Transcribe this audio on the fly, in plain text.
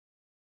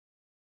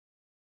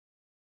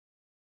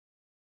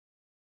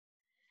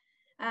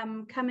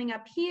Coming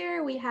up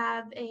here, we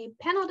have a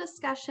panel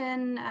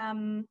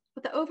discussion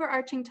with the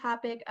overarching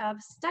topic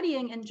of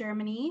studying in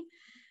Germany.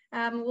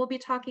 We'll be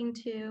talking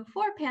to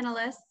 4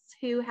 panelists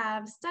who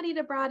have studied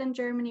abroad in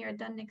Germany or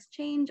done an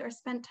exchange or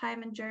spent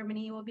time in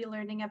Germany. We'll be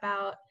learning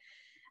about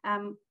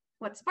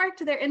what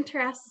sparked their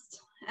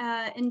interest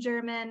in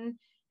German,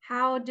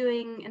 how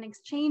doing an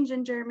exchange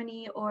in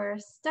Germany or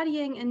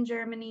studying in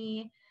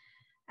Germany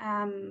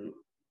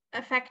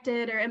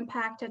affected or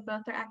impacted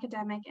both their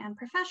academic and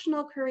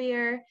professional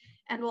career.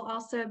 And we'll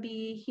also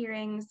be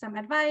hearing some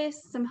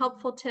advice, some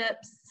helpful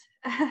tips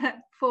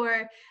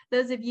for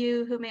those of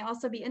you who may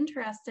also be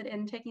interested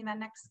in taking that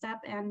next step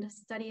and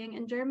studying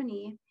in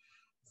Germany.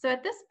 So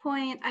at this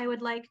point, I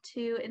would like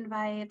to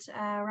invite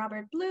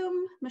Robert Bloom,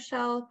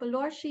 Michelle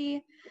Bolourchi,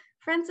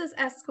 Francis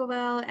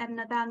Escovel, and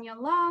Nathaniel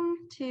Long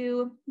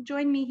to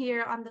join me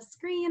here on the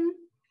screen.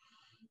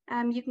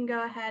 You can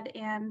go ahead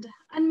and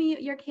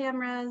unmute your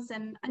cameras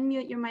and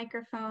unmute your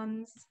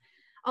microphones.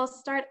 I'll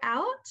start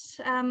out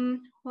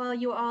while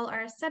you all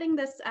are setting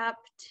this up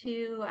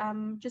to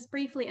just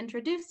briefly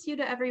introduce you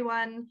to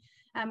everyone,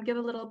 give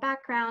a little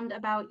background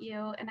about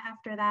you, and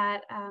after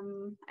that,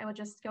 I will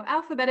just go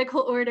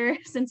alphabetical order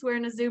since we're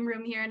in a Zoom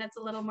room here and it's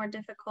a little more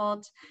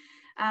difficult,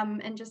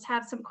 and just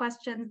have some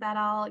questions that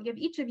I'll give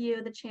each of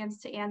you the chance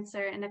to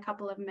answer in a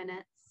couple of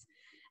minutes.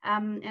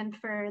 And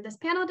for this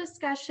panel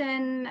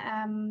discussion,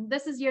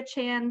 this is your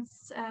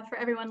chance for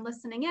everyone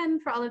listening in,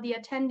 for all of the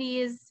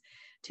attendees,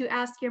 to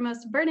ask your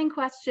most burning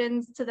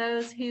questions to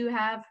those who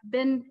have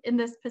been in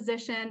this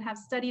position, have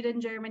studied in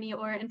Germany,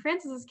 or in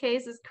Francis's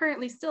case, is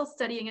currently still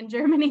studying in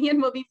Germany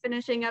and will be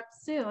finishing up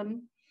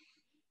soon.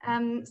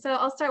 So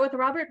I'll start with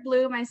Robert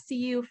Bloom. I see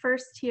you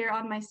first here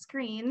on my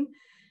screen.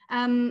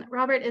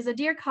 Robert is a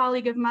dear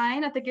colleague of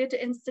mine at the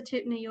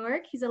Goethe-Institut, New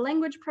York. He's a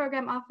language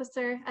program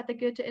officer at the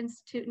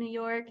Goethe-Institut, New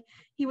York.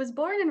 He was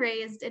born and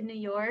raised in New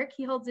York.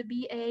 He holds a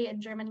BA in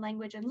German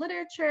language and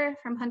literature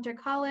from Hunter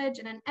College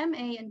and an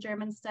MA in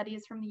German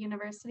studies from the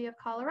University of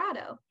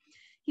Colorado.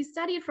 He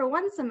studied for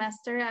 1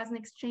 semester as an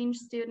exchange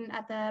student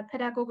at the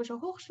Pädagogische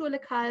Hochschule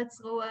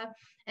Karlsruhe,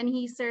 and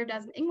he served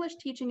as an English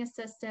teaching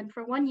assistant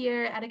for 1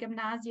 year at a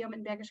gymnasium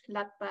in Bergisch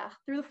Gladbach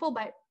through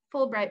the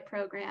Fulbright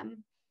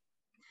program.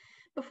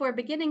 Before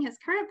beginning his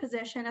current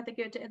position at the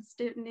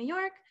Goethe-Institut in New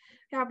York,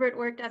 Robert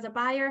worked as a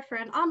buyer for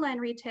an online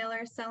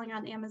retailer selling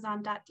on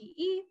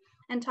Amazon.de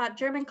and taught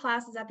German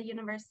classes at the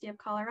University of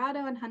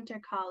Colorado and Hunter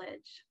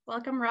College.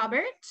 Welcome,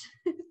 Robert.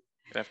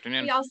 Good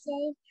afternoon. We also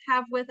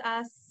have with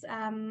us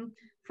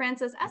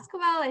Francis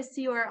Escovel. I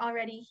see you are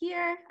already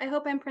here. I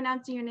hope I'm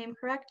pronouncing your name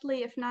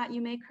correctly. If not,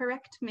 you may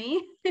correct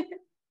me.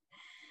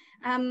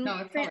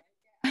 No,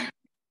 it's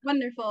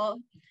wonderful.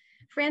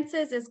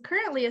 Frances is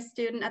currently a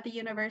student at the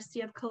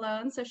University of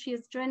Cologne, so she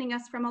is joining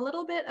us from a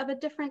little bit of a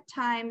different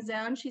time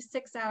zone. She's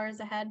 6 hours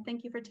ahead.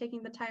 Thank you for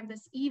taking the time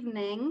this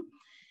evening.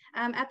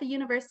 At the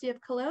University of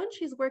Cologne,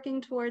 she's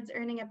working towards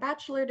earning a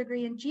bachelor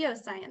degree in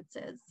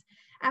geosciences.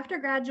 After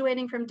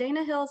graduating from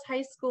Dana Hills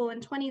High School in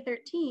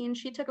 2013,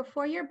 she took a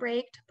 4-year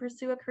break to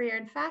pursue a career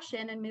in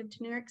fashion and moved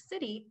to New York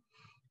City.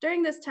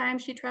 During this time,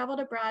 she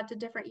traveled abroad to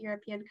different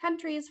European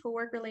countries for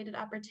work-related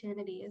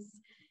opportunities.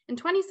 In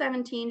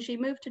 2017, she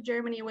moved to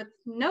Germany with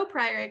no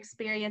prior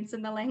experience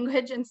in the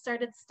language and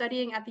started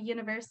studying at the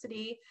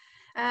university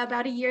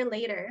about a year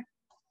later.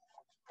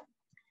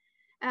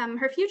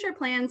 Her future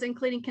plans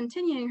including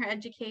continuing her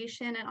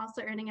education and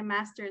also earning a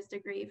master's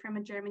degree from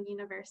a German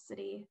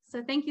university.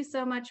 So thank you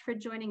so much for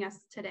joining us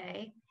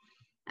today.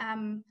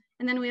 And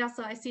then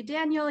I see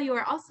Daniel, you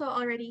are also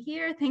already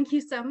here. Thank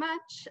you so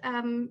much.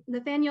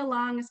 Nathaniel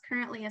Long is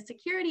currently a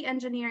security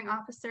engineering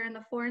officer in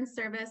the Foreign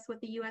Service with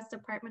the US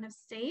Department of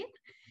State.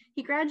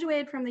 He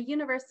graduated from the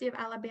University of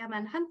Alabama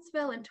in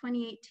Huntsville in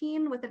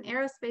 2018 with an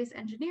aerospace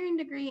engineering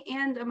degree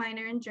and a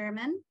minor in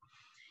German.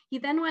 He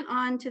then went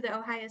on to the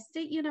Ohio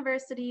State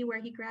University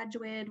where he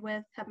graduated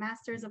with a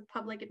Master's of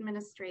Public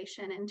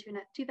Administration in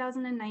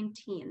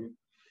 2019.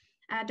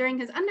 During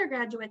his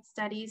undergraduate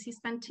studies, he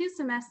spent 2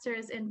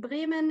 semesters in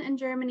Bremen in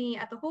Germany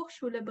at the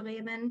Hochschule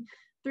Bremen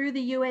through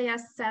the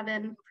UAS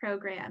 7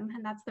 program,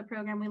 and that's the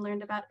program we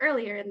learned about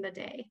earlier in the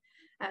day.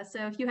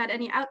 So if you had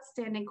any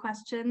outstanding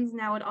questions,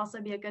 now would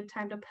also be a good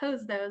time to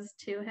pose those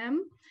to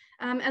him,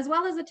 as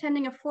well as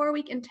attending a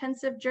 4-week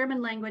intensive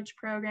German language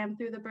program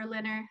through the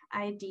Berliner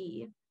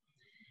ID.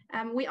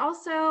 We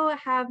also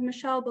have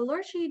Michelle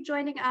Bolourchi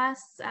joining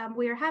us.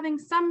 We are having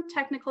some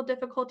technical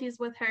difficulties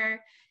with her.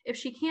 If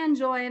she can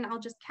join, I'll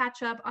just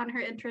catch up on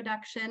her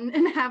introduction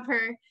and have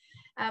her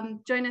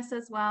join us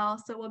as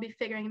well. So we'll be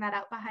figuring that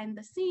out behind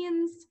the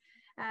scenes.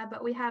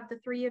 But we have the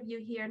 3 of you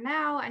here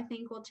now. I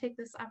think we'll take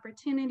this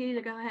opportunity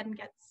to go ahead and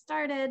get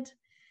started.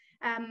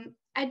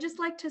 I'd just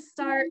like to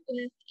start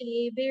with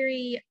a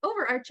very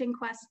overarching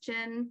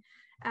question.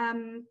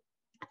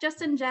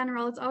 Just in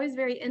general, it's always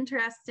very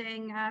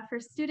interesting for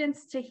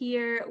students to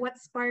hear what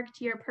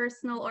sparked your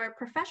personal or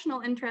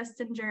professional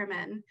interest in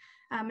German.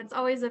 It's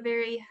always a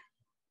very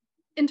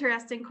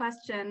interesting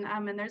question,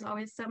 and there's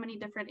always so many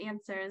different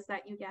answers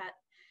that you get.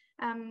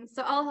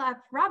 So I'll have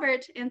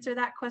Robert answer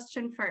that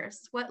question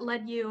first. What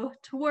led you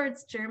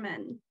towards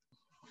German?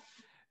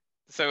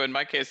 So in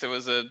my case, it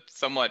was a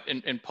somewhat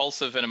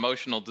impulsive and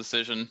emotional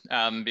decision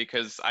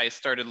because I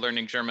started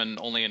learning German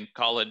only in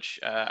college.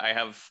 I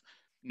have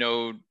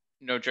no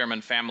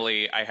German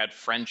family. I had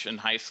French in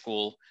high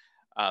school.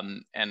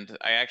 And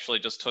I actually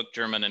just took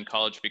German in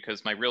college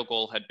because my real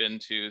goal had been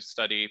to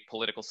study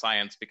political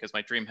science because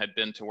my dream had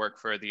been to work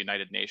for the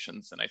United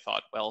Nations. And I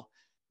thought, well,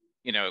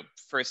 you know,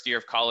 first year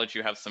of college,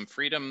 you have some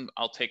freedom.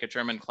 I'll take a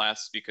German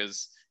class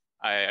because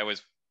I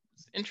was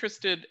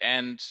interested,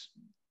 and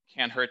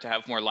can't hurt to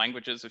have more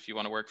languages if you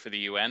want to work for the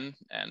UN.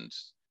 And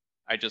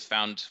I just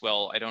found,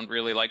 well, I don't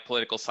really like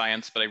political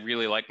science, but I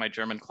really like my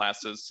German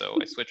classes. So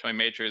I switched my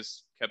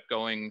majors, kept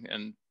going,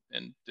 and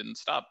didn't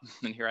stop.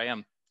 And here I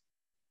am.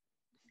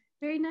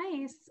 Very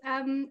nice.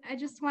 I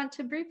just want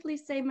to briefly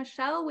say,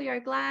 Michelle, we are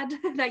glad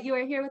that you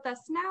are here with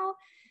us now.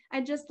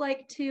 I'd just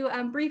like to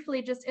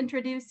briefly just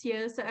introduce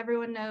you so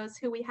everyone knows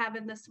who we have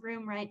in this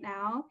room right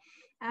now.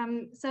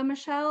 So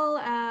Michelle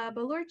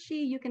Bolourchi,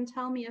 you can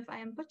tell me if I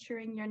am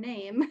butchering your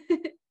name,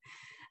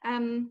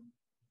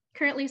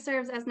 currently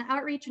serves as an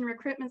Outreach and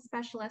Recruitment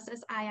Specialist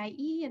as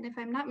IIE, and if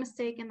I'm not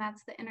mistaken,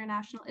 that's the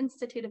International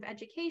Institute of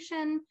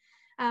Education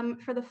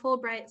for the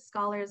Fulbright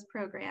Scholars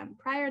Program.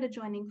 Prior to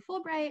joining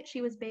Fulbright,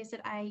 she was based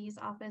at IIE's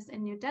office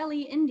in New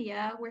Delhi,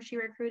 India, where she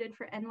recruited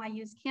for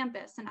NYU's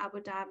campus in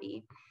Abu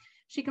Dhabi.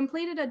 She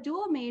completed a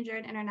dual major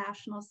in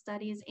international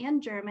studies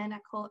and German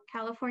at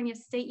California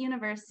State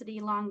University,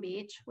 Long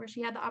Beach, where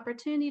she had the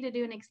opportunity to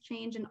do an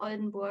exchange in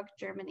Oldenburg,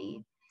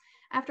 Germany.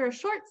 After a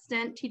short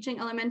stint teaching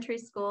elementary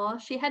school,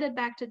 she headed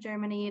back to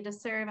Germany to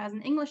serve as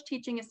an English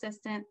teaching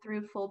assistant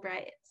through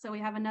Fulbright. So we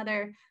have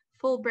another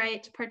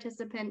Fulbright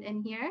participant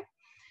in here.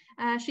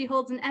 She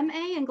holds an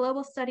MA in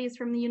Global Studies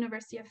from the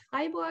University of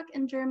Freiburg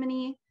in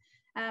Germany.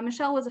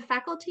 Michelle was a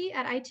faculty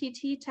at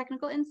ITT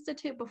Technical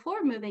Institute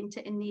before moving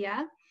to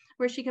India,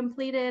 where she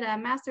completed a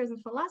master's in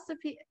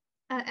philosophy,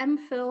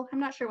 MPhil. I'm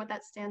not sure what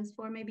that stands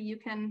for. Maybe you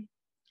can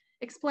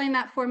explain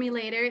that for me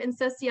later, in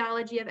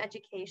Sociology of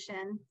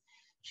Education.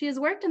 She has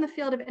worked in the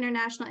field of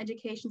international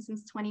education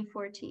since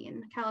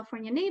 2014.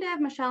 California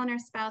native, Michelle and her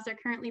spouse are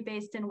currently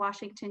based in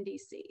Washington,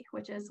 D.C.,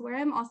 which is where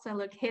I'm also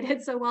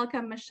located, so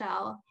welcome,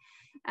 Michelle.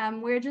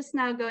 We're just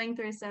now going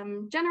through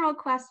some general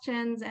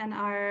questions and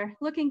are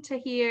looking to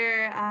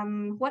hear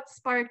what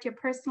sparked your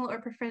personal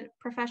or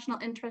professional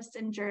interest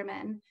in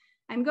German.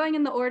 I'm going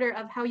in the order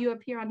of how you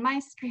appear on my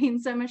screen.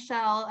 So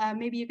Michelle,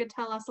 maybe you could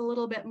tell us a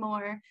little bit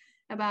more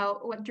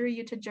about what drew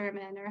you to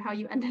German or how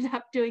you ended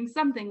up doing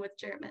something with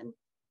German.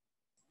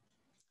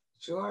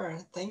 Sure,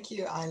 thank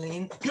you,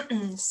 Eileen.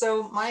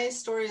 So my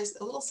story is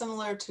a little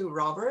similar to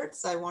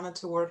Robert's. I wanted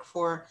to work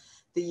for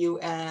the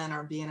UN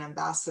or be an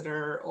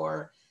ambassador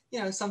or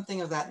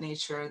something of that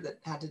nature that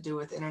had to do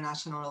with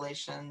international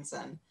relations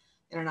and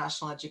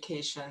international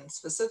education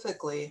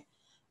specifically.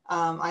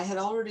 I had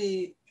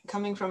already,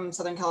 coming from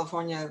Southern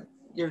California,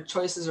 your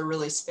choices are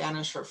really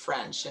Spanish or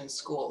French in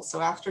school. So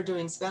after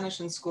doing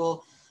Spanish in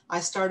school, I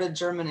started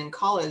German in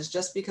college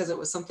just because it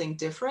was something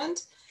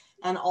different.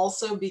 And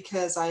also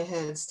because I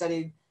had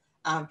studied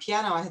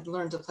piano, I had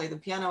learned to play the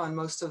piano, and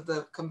most of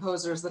the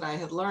composers that I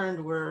had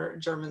learned were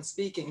German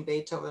speaking,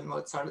 Beethoven,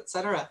 Mozart,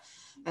 etc.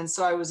 And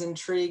so I was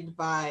intrigued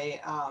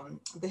by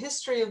the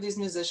history of these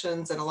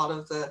musicians, and a lot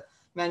of the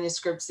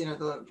manuscripts,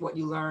 what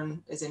you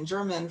learn is in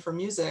German for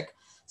music.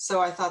 So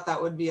I thought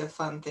that would be a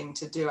fun thing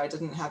to do. I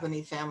didn't have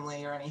any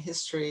family or any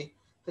history,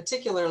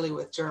 particularly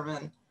with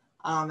German.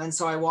 And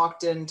so I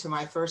walked into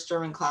my first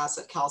German class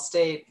at Cal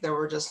State. There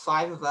were just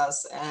 5 of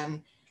us,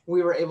 and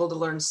we were able to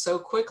learn so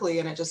quickly,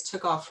 and it just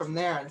took off from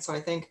there. And so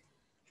I think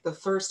the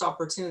first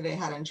opportunity I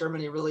had in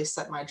Germany really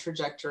set my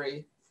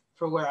trajectory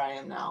for where I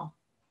am now.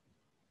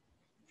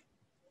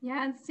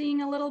 Yeah, and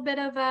seeing a little bit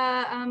of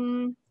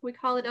a, we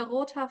call it a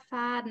roter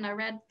Faden, a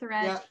red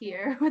thread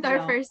here with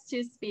our first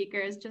 2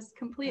 speakers, just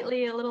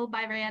completely a little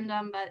by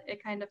random, but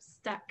it kind of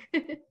stuck.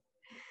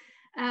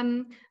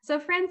 So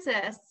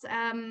Francis,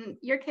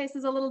 your case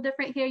is a little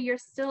different here. You're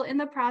still in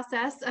the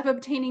process of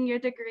obtaining your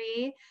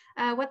degree.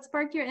 What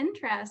sparked your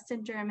interest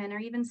in German or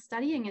even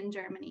studying in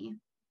Germany?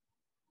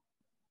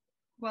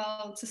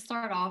 Well, to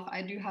start off,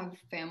 I do have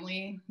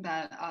family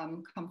that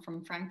come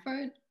from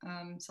Frankfurt.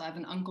 So I have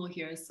an uncle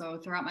here. So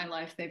throughout my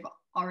life, they've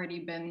already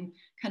been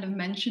kind of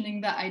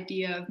mentioning the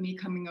idea of me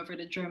coming over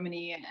to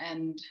Germany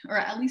or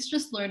at least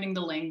just learning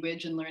the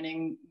language and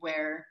learning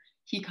where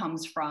he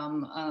comes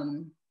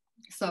from.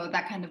 So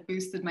that kind of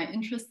boosted my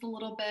interest a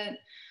little bit.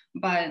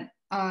 But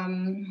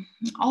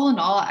all in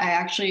all, I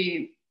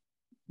actually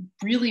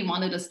really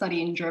wanted to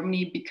study in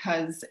Germany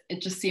because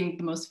it just seemed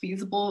the most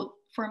feasible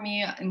for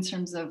me in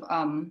terms of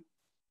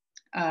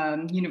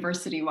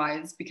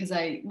university-wise, because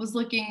I was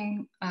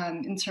looking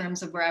in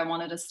terms of where I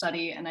wanted to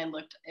study, and I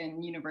looked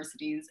in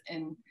universities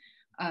in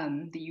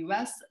the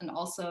US and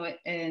also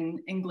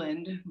in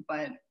England,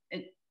 but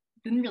it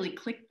didn't really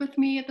click with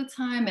me at the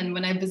time. And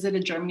when I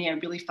visited Germany, I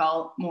really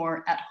felt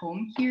more at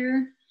home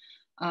here.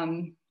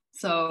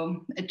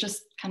 So it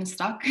just kind of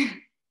stuck.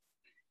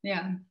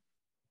 Yeah.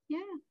 Yeah,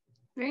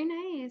 very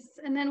nice.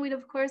 And then we'd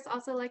of course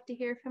also like to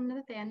hear from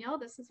Nathaniel.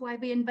 This is why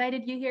we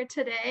invited you here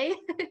today.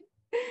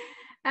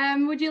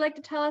 Would you like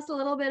to tell us a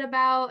little bit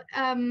about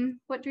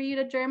what drew you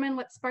to German,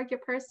 what sparked your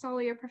personal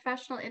or your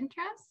professional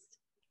interest?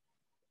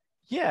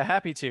 Yeah,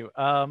 happy to.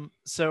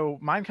 So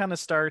mine kind of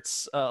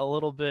starts a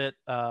little bit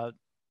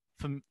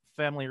from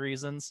family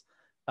reasons.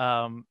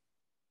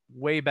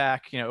 Way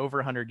back, over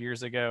 100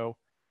 years ago,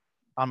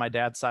 on my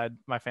dad's side,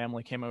 my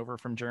family came over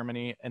from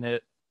Germany, and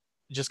it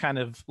just kind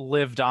of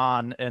lived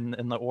on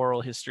in the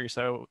oral history.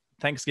 So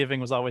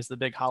Thanksgiving was always the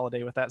big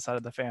holiday with that side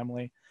of the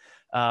family.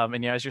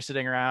 And as you're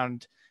sitting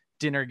around,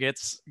 dinner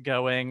gets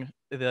going,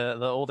 the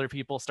older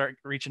people start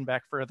reaching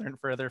back further and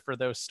further for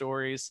those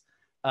stories.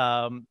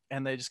 And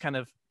they just kind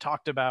of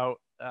talked about,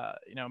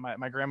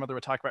 my grandmother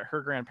would talk about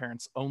her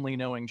grandparents only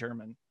knowing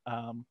German.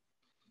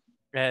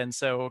 And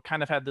so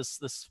kind of had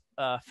this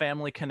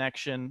family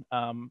connection.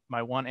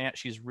 My one aunt,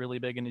 she's really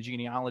big into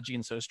genealogy,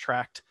 and so has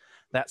tracked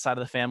that side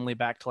of the family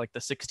back to like the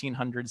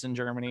 1600s in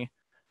Germany.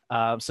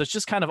 So it's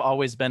just kind of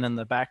always been in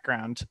the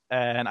background.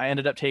 And I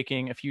ended up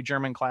taking a few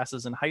German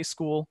classes in high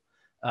school.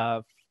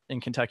 In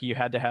Kentucky, you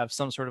had to have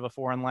some sort of a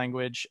foreign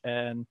language,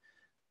 and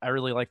I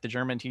really liked the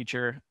German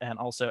teacher. And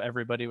also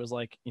everybody was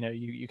like,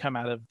 you come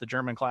out of the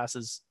German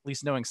classes at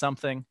least knowing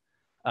something.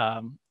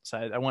 So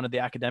I wanted the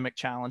academic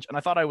challenge, and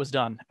I thought I was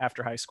done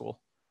after high school.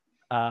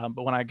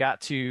 But when I got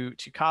to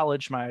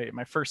college,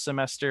 my first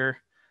semester,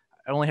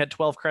 I only had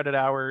 12 credit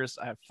hours.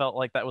 I felt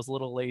like that was a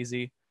little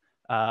lazy,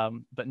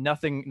 but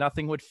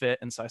nothing would fit.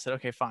 And so I said,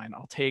 okay, fine,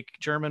 I'll take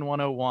German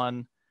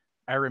 101.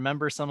 I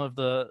remember some of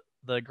the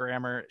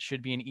grammar. It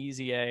should be an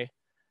easy A.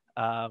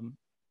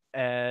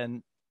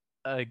 And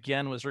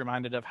again, was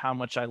reminded of how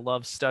much I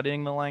love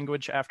studying the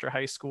language after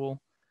high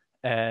school,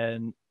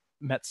 and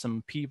met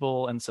some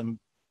people and some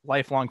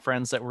lifelong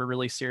friends that were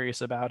really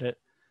serious about it.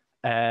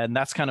 And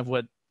that's kind of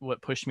what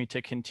pushed me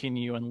to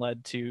continue and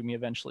led to me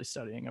eventually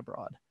studying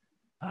abroad.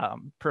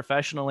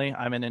 Professionally,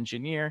 I'm an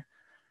engineer.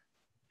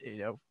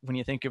 When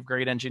you think of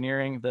great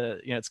engineering,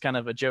 it's kind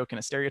of a joke and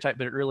a stereotype,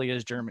 but it really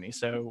is Germany.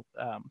 So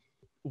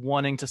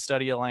wanting to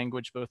study a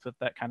language, both with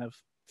that kind of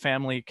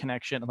family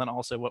connection and then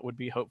also what would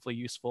be hopefully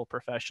useful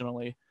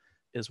professionally,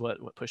 is what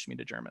pushed me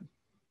to German.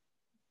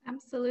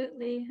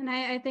 Absolutely. And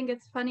I think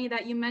it's funny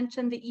that you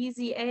mentioned the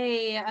easy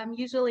A.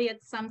 Usually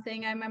it's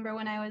something, I remember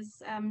when I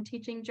was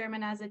teaching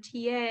German as a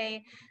TA,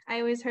 I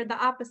always heard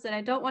the opposite. I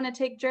don't want to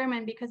take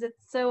German because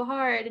it's so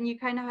hard. And you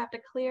kind of have to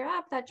clear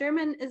up that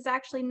German is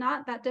actually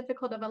not that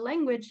difficult of a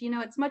language.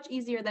 It's much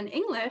easier than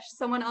English,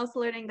 someone else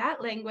learning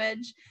that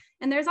language.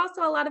 And there's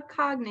also a lot of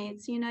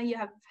cognates. You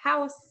have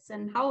Haus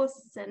and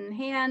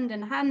hand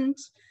and Hand.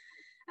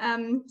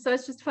 So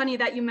it's just funny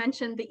that you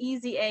mentioned the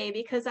easy A,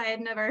 because I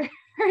had never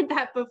heard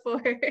that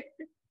before.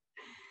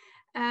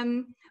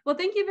 Well,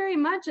 thank you very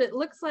much. It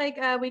looks like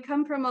we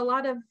come from a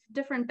lot of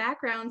different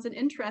backgrounds and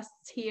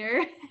interests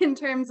here in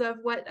terms of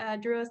what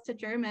drew us to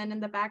German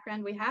and the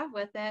background we have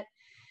with it.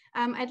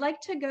 I'd like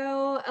to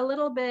go a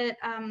little bit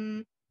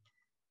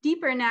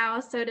deeper now,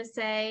 so to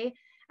say,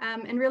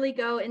 and really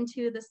go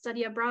into the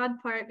study abroad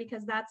part,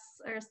 because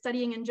or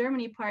studying in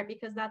Germany part,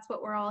 because that's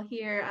what we're all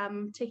here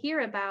to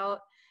hear about.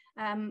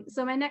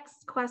 So my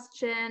next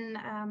question,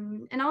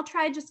 and I'll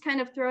try just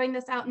kind of throwing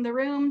this out in the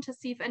room to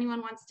see if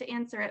anyone wants to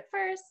answer it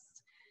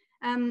first.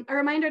 A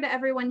reminder to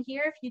everyone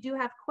here, if you do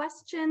have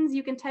questions,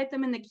 you can type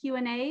them in the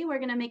Q&A. We're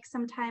going to make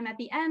some time at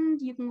the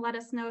end. You can let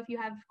us know if you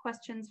have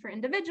questions for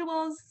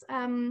individuals,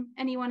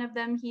 any one of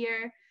them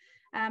here,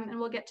 and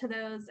we'll get to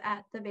those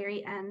at the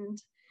very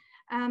end.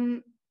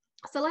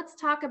 So let's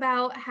talk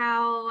about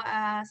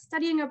how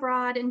studying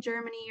abroad in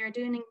Germany or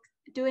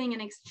doing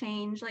an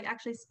exchange, like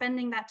actually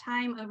spending that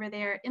time over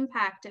there,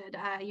 impacted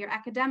your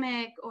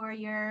academic or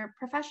your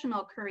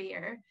professional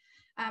career.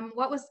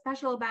 What was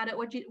special about it?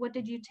 What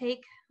did you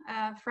take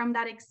from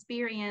that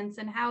experience,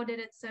 and how did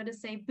it, so to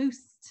say,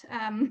 boost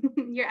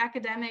your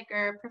academic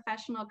or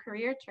professional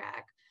career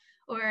track?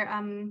 Or,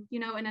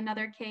 in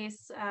another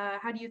case,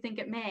 how do you think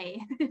it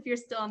may, if you're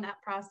still in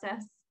that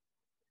process?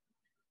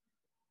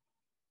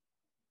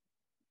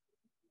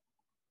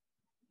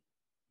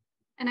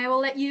 And I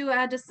will let you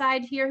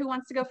decide here who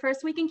wants to go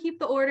first. We can keep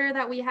the order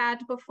that we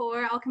had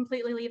before. I'll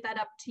completely leave that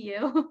up to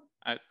you.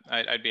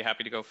 I'd be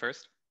happy to go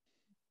first.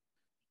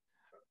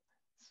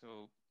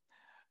 So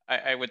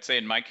I would say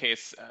in my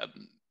case,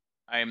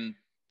 I'm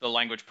the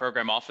language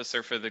program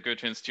officer for the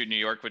Goethe-Institut New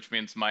York, which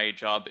means my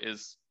job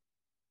is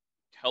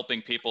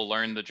helping people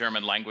learn the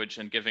German language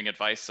and giving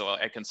advice. So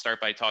I can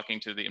start by talking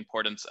to the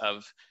importance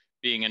of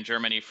being in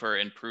Germany for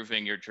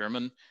improving your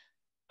German.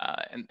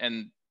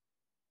 And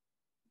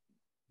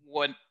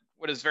what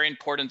is very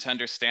important to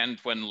understand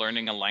when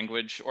learning a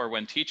language or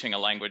when teaching a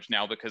language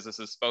now, because this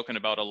is spoken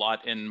about a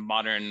lot in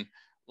modern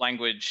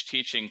language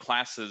teaching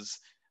classes,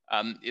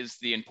 is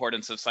the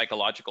importance of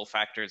psychological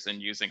factors in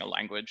using a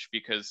language.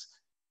 Because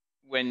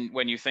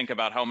when you think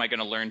about how am I going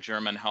to learn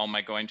German, how am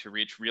I going to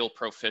reach real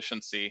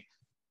proficiency,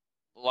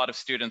 a lot of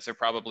students are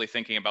probably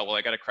thinking about, well,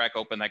 I got to crack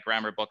open that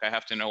grammar book. I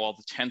have to know all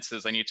the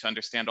tenses. I need to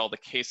understand all the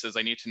cases.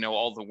 I need to know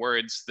all the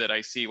words that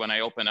I see when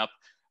I open up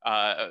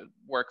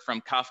work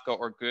from Kafka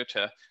or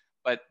Goethe.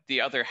 But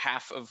the other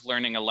half of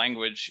learning a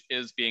language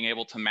is being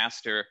able to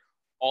master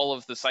all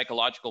of the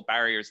psychological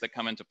barriers that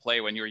come into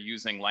play when you're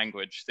using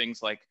language.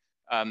 Things like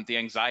the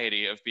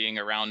anxiety of being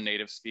around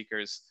native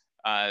speakers,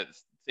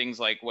 things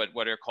like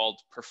what are called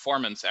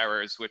performance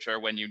errors, which are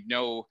when you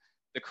know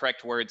the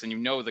correct words and you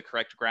know the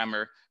correct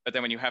grammar, but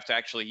then when you have to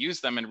actually use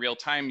them in real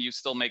time, you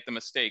still make the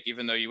mistake,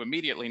 even though you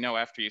immediately know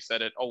after you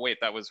said it, oh wait,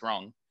 that was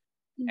wrong.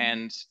 Mm-hmm.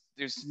 And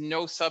there's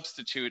no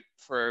substitute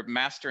for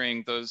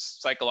mastering those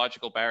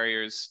psychological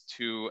barriers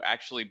to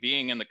actually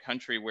being in the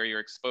country where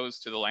you're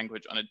exposed to the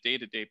language on a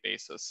day-to-day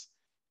basis.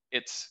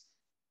 It's,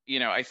 you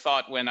know, I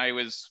thought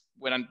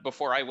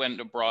before I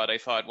went abroad, I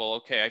thought, well,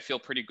 okay, I feel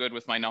pretty good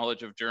with my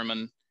knowledge of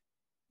German.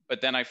 But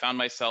then I found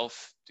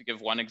myself, to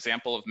give one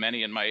example of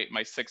many, in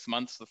my 6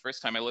 months, the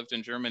first time I lived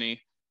in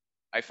Germany,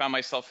 I found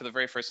myself for the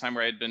very first time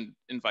where I had been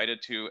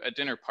invited to a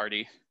dinner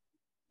party,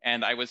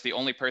 and I was the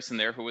only person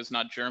there who was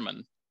not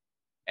German.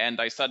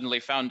 And I suddenly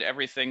found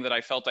everything that I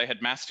felt I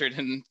had mastered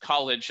in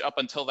college up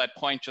until that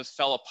point just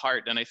fell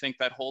apart. And I think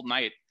that whole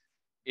night,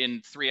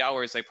 in 3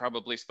 hours, I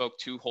probably spoke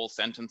 2 whole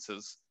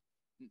sentences,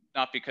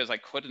 not because I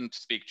couldn't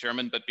speak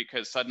German, but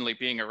because suddenly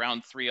being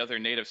around 3 other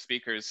native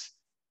speakers,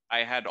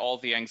 I had all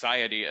the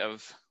anxiety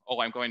of, oh,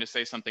 I'm going to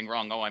say something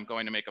wrong. Oh, I'm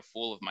going to make a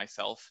fool of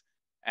myself.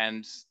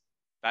 And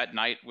that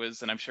night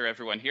was, and I'm sure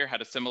everyone here had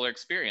a similar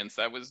experience,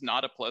 that was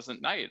not a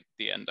pleasant night at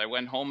the end. I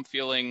went home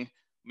feeling,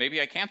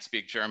 maybe I can't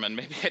speak German,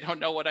 maybe I don't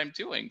know what I'm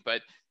doing,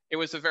 but it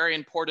was a very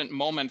important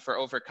moment for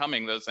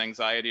overcoming those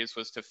anxieties,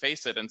 was to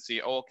face it and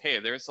see, oh, okay,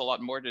 there's a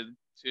lot more to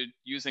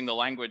using the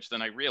language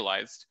than I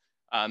realized.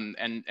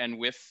 And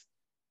with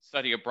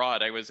study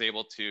abroad, I was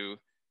able to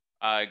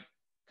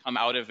come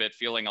out of it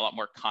feeling a lot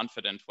more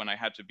confident when I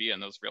had to be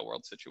in those real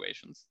world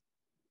situations.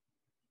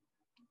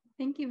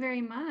 Thank you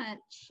very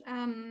much.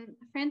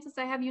 Francis,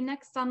 I have you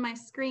next on my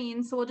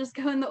screen, so we'll just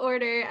go in the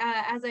order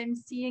as I'm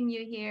seeing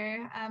you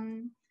here.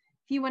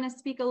 If you want to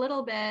speak a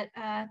little bit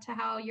to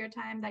how your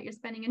time that you're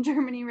spending in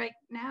Germany right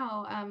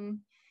now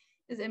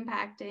is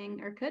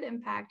impacting or could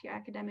impact your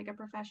academic or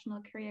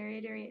professional career.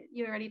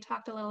 You already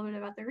talked a little bit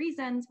about the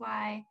reasons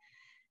why.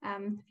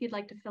 If you'd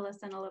like to fill us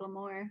in a little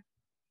more.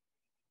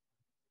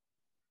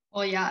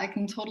 Well, yeah, I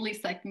can totally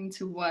second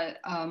to what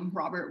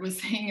Robert was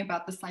saying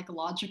about the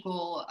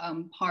psychological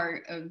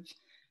part of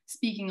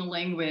speaking a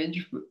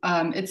language.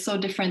 It's so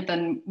different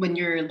than when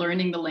you're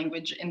learning the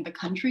language in the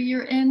country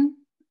you're in,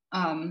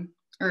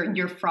 or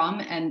you're from,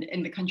 and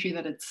in the country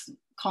that it's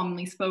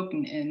commonly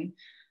spoken in.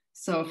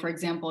 So, for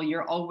example,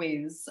 you're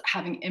always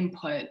having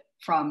input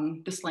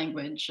from this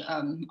language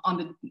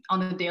on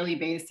a daily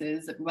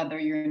basis, whether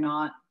you're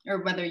not,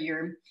 or whether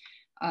you're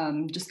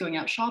just going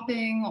out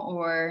shopping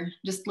or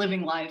just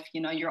living life, you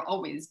know, you're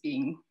always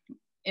being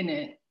in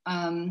it.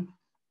 And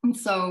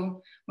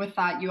so with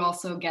that, you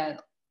also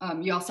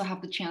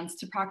have the chance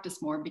to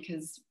practice more,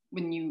 because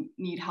when you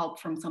need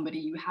help from somebody,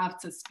 you have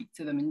to speak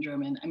to them in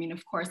German. I mean,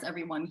 of course,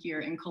 everyone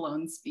here in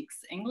Cologne speaks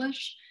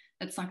English.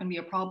 It's not going to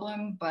be a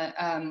problem, but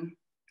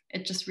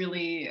it just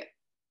really,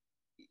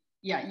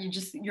 yeah,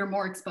 you're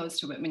more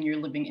exposed to it when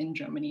you're living in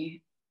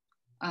Germany.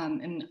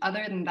 And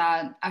other than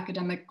that,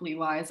 academically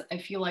wise, I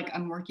feel like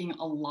I'm working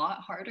a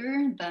lot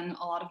harder than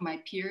a lot of my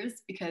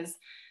peers, because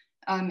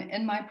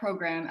in my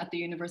program at the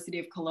University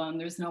of Cologne,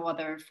 there's no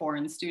other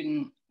foreign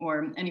student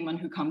or anyone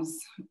who comes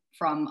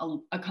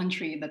from a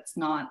country that's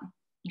not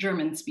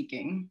German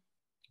speaking.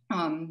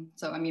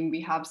 So, I mean,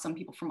 we have some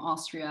people from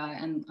Austria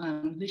and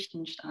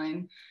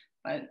Liechtenstein,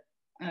 but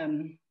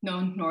no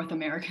North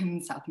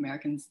Americans, South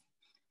Americans.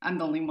 I'm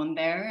the only one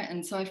there.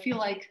 And so I feel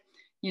like,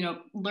 you know,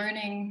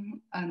 learning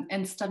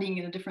and studying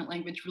in a different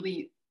language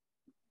really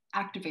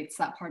activates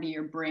that part of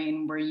your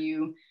brain where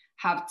you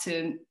have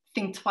to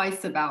think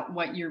twice about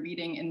what you're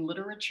reading in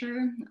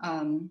literature.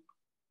 And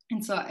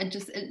so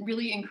it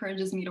really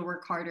encourages me to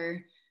work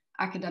harder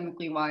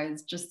academically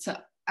wise, just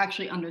to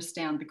actually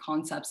understand the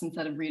concepts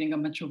instead of reading a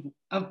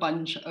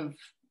bunch of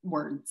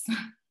words.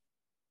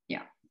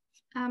 Yeah.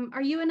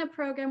 Are you in a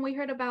program? We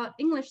heard about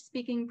English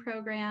speaking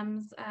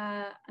programs,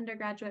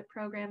 undergraduate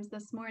programs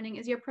this morning.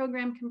 Is your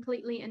program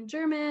completely in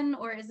German,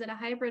 or is it a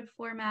hybrid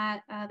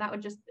format? That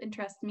would just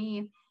interest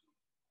me.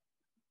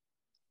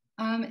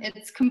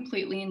 It's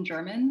completely in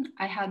German.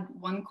 I had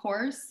one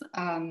course,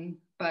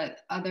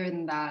 but other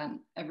than that,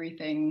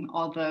 everything,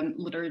 all the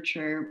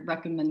literature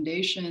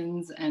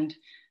recommendations and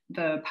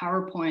the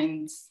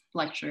PowerPoints,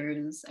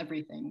 lectures,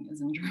 everything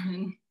is in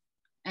German.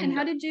 And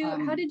how did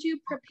you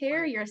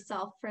prepare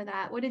yourself for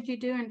that? What did you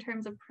do in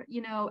terms of,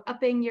 you know,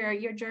 upping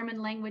your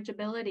German language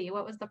ability?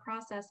 What was the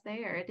process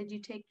there? Did you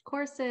take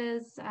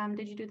courses?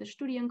 Did you do the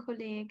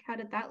Studienkolleg? How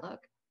did that look?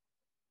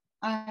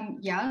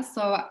 Yeah,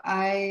 so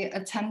I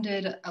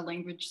attended a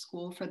language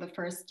school for the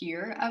first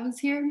year I was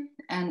here.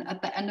 And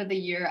at the end of the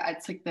year, I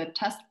took the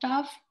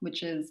Testdaf,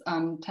 which is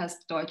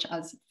Test Deutsch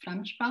als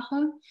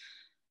Fremdsprache.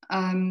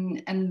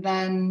 And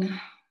then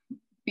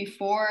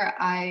before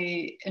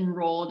I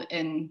enrolled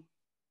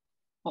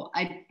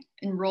I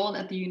enrolled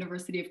at the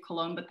University of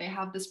Cologne, but they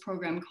have this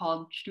program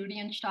called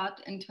Studienstart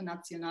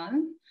International.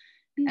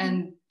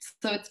 And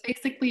so it's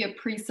basically a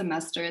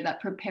pre-semester that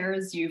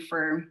prepares you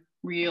for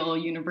real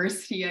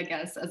university, I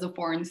guess, as a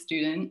foreign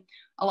student.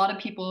 A lot of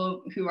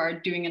people who are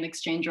doing an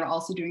exchange are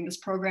also doing this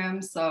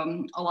program.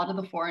 So a lot of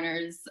the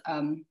foreigners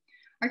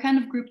are kind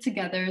of grouped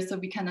together. So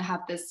we kind of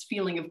have this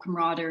feeling of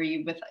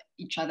camaraderie with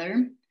each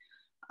other.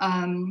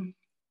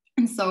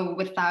 And so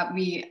with that,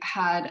 we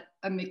had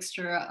a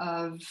mixture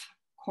of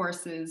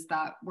courses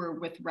that were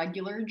with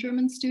regular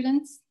German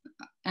students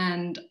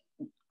and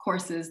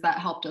courses that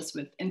helped us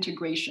with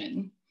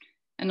integration,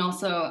 and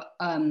also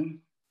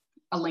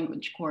a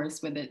language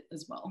course with it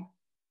as well.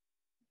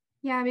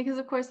 Yeah, because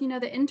of course, the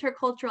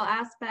intercultural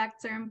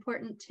aspects are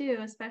important too,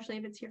 especially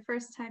if it's your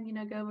first time,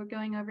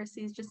 going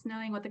overseas, just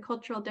knowing what the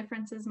cultural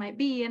differences might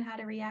be and how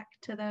to react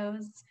to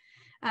those.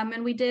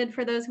 And we did,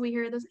 for those who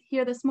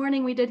here this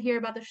morning, we did hear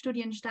about the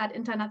Studienstart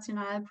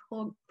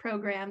International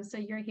program. So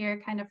you're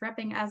here kind of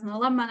repping as an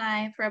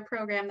alumni for a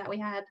program that we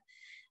had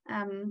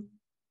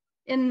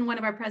in one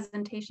of our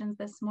presentations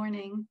this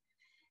morning.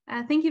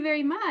 Thank you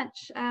very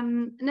much.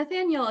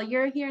 Nathaniel,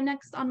 you're here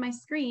next on my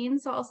screen,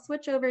 so I'll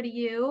switch over to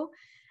you.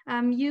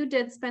 You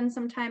did spend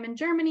some time in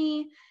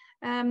Germany.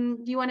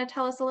 Do you want to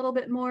tell us a little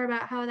bit more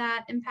about how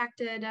that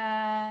impacted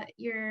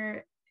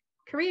your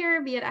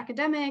career, be it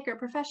academic or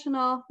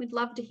professional? We'd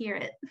love to hear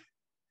it.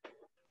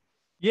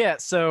 Yeah,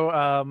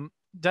 so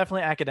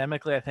definitely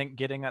academically, I think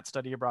getting that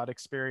study abroad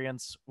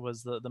experience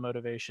was the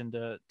motivation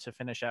to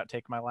finish out,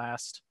 take my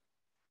last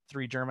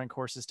 3 German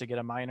courses to get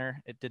a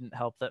minor. It didn't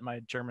help that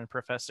my German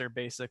professor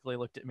basically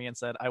looked at me and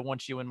said, I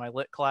want you in my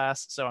lit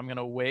class. So I'm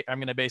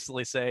going to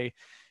basically say,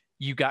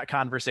 you got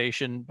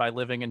conversation by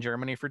living in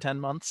Germany for 10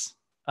 months.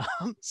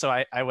 So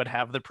I would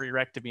have the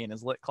prereq to be in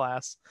his lit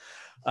class.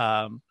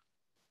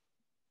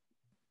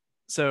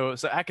 So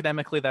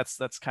academically, that's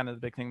kind of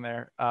the big thing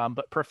there.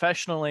 But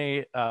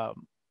professionally,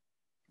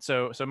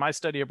 so my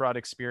study abroad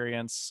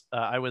experience,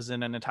 I was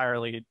in an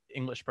entirely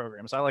English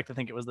program. So I like to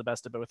think it was the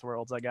best of both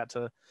worlds. I got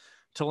to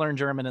learn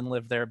German and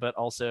live there, but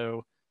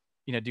also,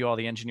 do all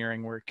the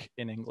engineering work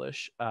in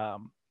English.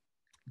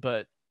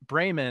 But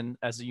Bremen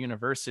as a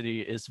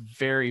university is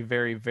very,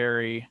 very,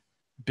 very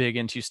big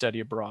into study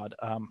abroad.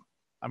 I'm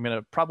going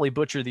to probably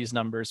butcher these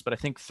numbers, but I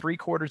think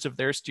 3/4 of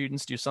their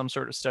students do some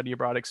sort of study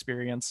abroad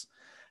experience,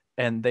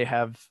 and they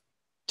have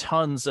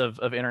tons of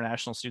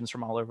international students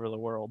from all over the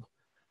world.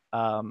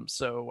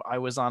 So I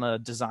was on a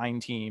design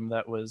team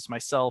that was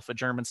myself, a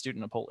German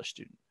student, a Polish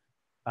student.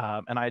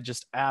 And I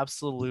just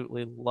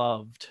absolutely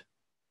loved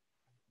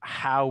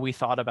how we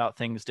thought about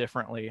things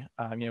differently.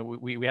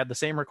 We had the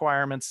same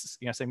requirements,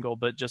 same goal,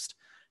 but just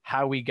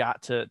how we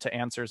got to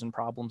answers and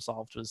problem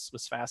solved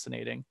was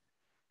fascinating.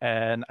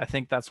 And I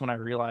think that's when I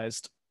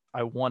realized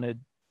I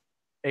wanted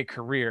a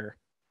career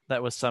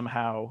that was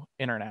somehow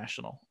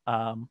international.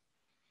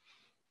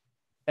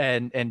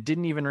 And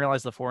didn't even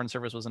realize the foreign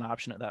service was an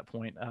option at that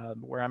point.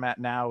 Where I'm at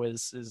now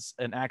is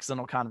an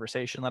accidental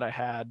conversation that I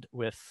had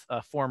with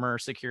a former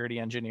security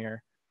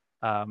engineer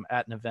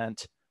at an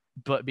event.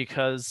 But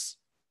because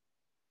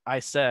I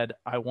said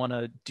I want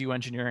to do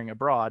engineering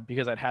abroad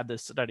because I'd had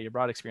this study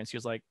abroad experience, he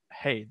was like,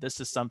 hey, this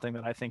is something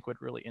that I think would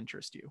really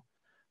interest you.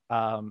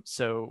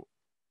 So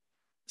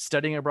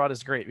studying abroad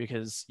is great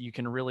because you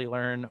can really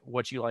learn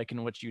what you like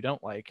and what you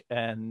don't like,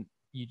 and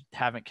you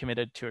haven't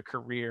committed to a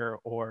career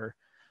or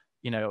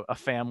a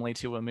family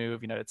to a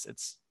move.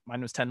 It's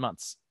mine was 10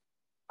 months.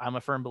 I'm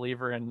a firm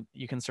believer in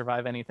you can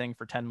survive anything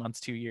for 10 months,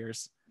 2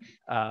 years.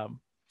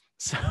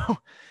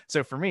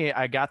 So for me,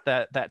 I got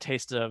that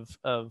taste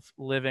of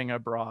living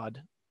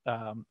abroad.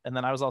 And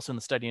then I was also in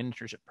the study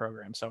internship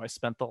program. So I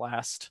spent the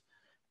last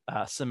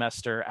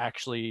semester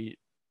actually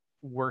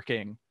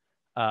working.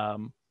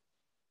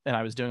 And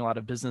I was doing a lot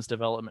of business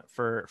development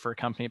for a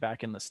company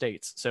back in the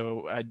States.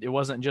 So it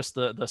wasn't just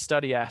the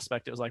study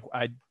aspect. It was like,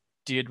 I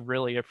did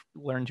really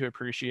learn to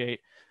appreciate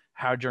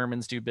how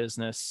Germans do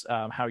business,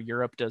 how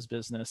Europe does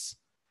business.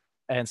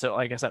 And so,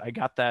 like I said, I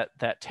got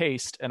that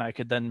taste, and I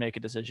could then make a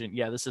decision.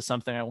 Yeah, this is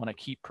something I want to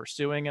keep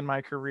pursuing in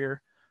my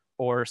career,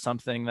 or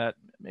something that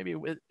maybe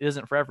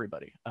isn't for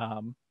everybody.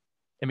 And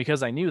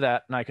because I knew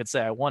that, and I could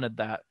say I wanted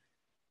that,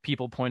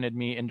 people pointed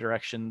me in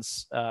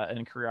directions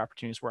and career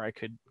opportunities where I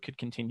could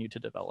continue to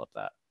develop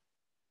that.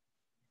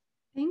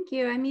 Thank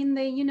you. I mean,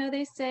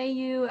 they say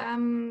you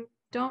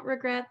don't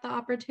regret the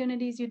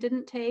opportunities you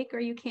didn't take or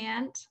you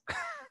can't.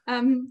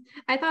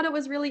 I thought it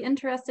was really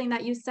interesting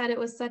that you said it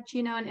was such,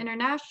 an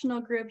international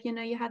group.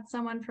 You had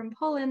someone from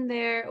Poland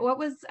there.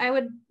 I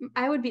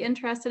would be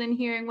interested in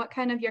hearing what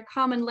kind of your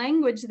common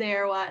language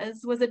there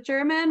was. Was it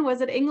German?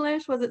 Was it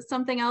English? Was it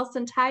something else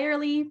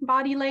entirely?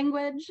 Body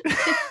language?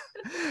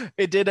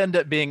 It did end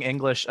up being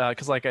English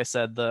because, like I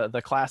said,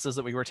 the classes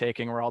that we were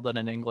taking were all done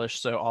in English.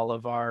 So all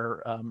of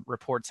our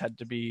reports had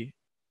to be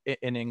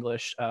in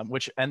English,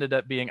 which ended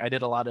up being, I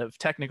did a lot of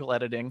technical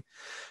editing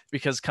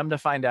because come to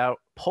find out,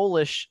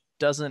 Polish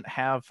doesn't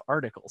have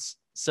articles.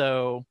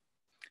 So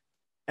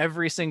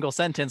every single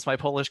sentence my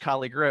Polish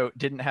colleague wrote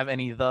didn't have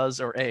any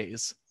thes or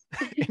a's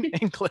in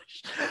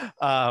English.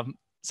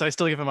 So I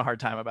still give him a hard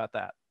time about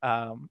that.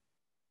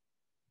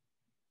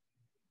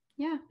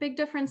 Yeah, big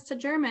difference to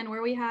German,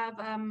 where we have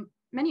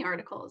many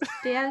articles.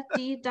 Der,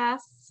 die,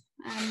 das,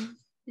 and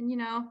you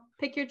know,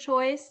 pick your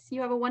choice.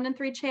 You have a 1 in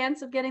 3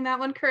 chance of getting that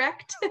one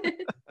correct.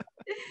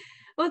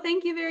 Well,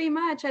 thank you very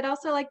much. I'd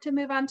also like to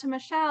move on to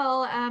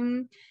Michelle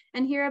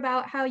and hear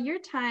about how your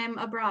time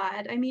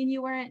abroad. I mean,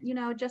 you weren't, you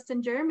know, just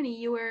in Germany,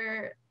 you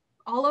were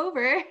all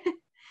over.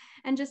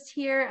 And just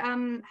hear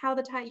how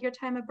your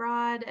time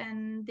abroad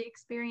and the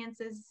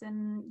experiences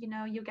and, you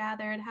know, you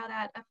gathered, how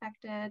that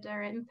affected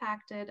or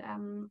impacted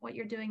what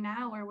you're doing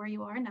now or where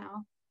you are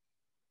now.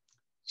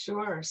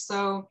 Sure.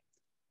 So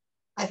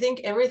I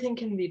think everything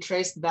can be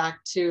traced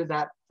back to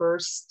that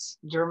first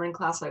German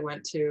class I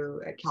went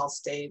to at Cal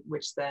State,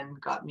 which then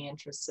got me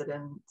interested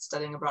in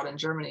studying abroad in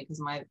Germany, because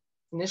my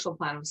initial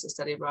plan was to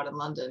study abroad in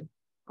London.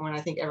 And when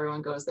I think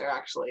everyone goes there,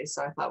 actually.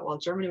 So I thought, well,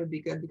 Germany would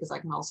be good because I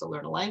can also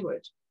learn a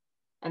language.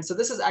 And so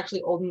this is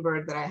actually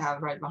Oldenburg that I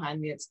have right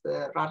behind me. It's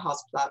the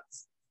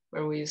Rathausplatz,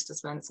 where we used to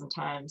spend some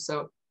time.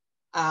 So,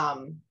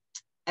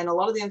 and a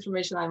lot of the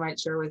information I might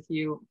share with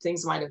you,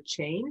 things might have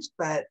changed,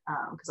 but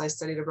because I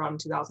studied abroad in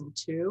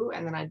 2002,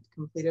 and then I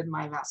completed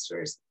my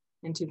master's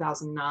in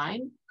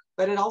 2009.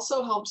 But it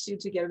also helps you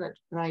to get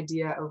an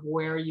idea of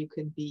where you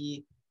could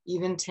be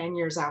even 10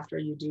 years after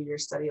you do your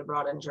study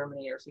abroad in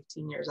Germany, or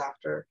 15 years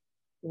after,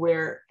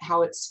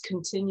 how it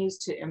continues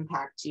to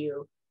impact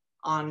you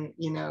on,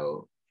 you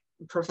know,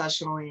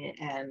 professionally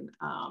and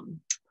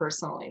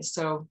personally.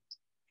 So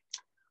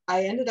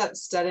I ended up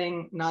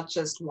studying not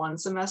just 1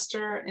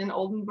 semester in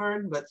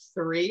Oldenburg, but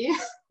 3,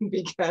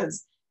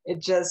 because it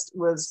just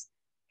was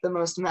the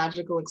most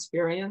magical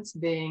experience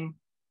being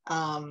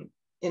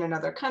in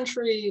another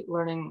country,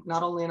 learning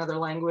not only another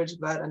language,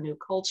 but a new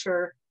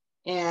culture.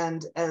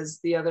 And as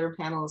the other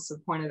panelists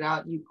have pointed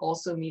out, you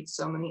also meet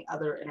so many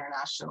other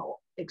international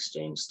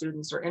exchange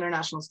students or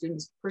international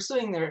students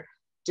pursuing their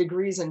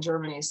degrees in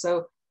Germany.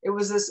 So it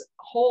was this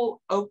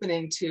whole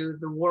opening to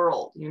the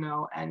world, you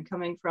know, and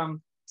coming from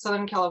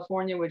Southern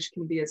California, which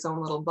can be its own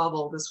little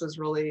bubble, this was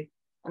really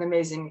an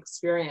amazing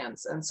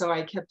experience. And so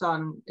I kept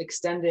on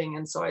extending.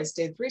 And so I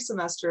stayed 3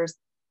 semesters.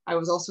 I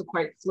was also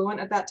quite fluent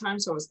at that time,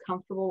 so I was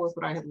comfortable with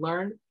what I had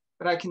learned.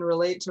 But I can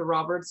relate to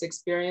Robert's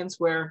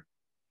experience, where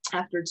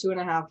after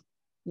 2.5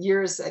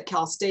 years at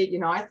Cal State, you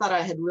know, I thought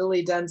I had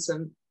really done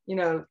some, you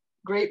know,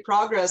 great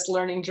progress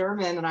learning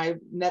German, and I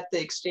met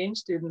the exchange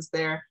students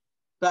there.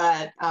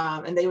 But,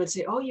 and they would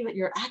say, oh,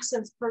 your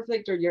accent's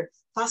perfect, or you're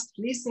fast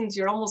fließend,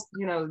 you're almost,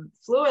 you know,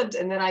 fluent.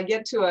 And then I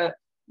get to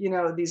you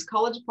know, these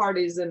college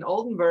parties in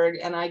Oldenburg,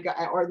 and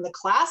or in the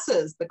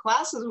classes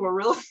were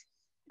really,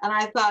 and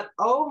I thought,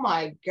 oh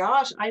my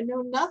gosh, I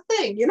know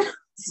nothing, you know?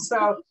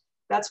 So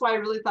that's why I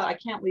really thought I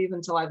can't leave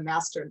until I've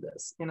mastered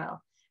this, you know?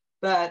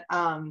 But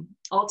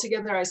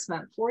altogether, I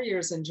spent 4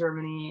 years in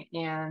Germany.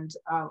 And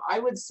I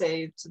would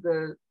say to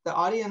the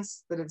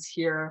audience that is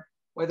here,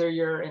 whether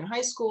you're in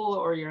high school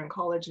or you're in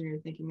college and you're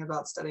thinking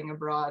about studying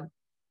abroad,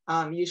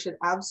 you should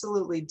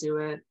absolutely do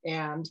it.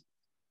 And,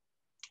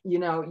 you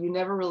know, you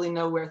never really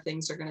know where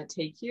things are going to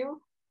take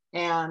you.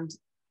 And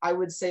I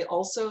would say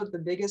also the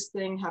biggest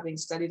thing, having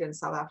studied in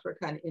South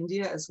Africa and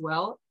India as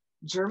well,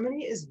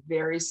 Germany is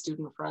very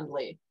student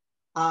friendly.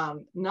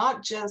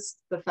 Not just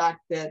the fact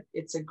that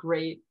it's a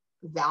great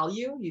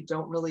value, you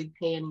don't really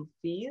pay any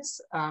fees.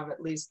 At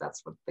least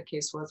that's what the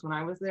case was when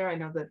I was there. I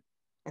know that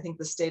I think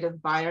the state of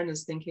Bayern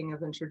is thinking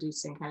of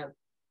introducing kind of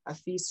a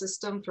fee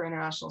system for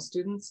international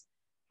students.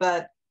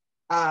 But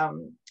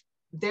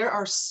there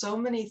are so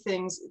many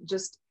things,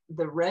 just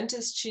the rent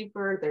is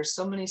cheaper. There's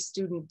so many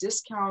student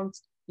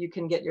discounts. You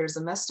can get your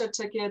semester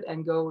ticket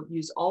and go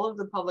use all of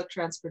the public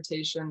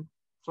transportation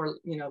for,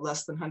 you know,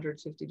 less than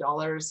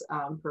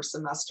 $150 per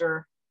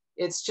semester.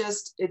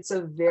 It's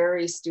a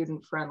very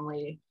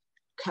student-friendly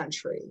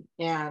country.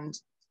 And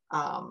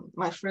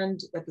my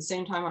friend, at the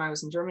same time when I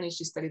was in Germany,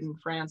 she studied in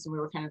France, and we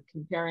were kind of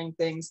comparing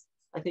things.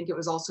 I think it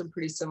was also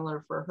pretty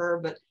similar for her,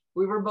 but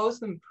we were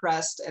both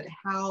impressed at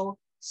how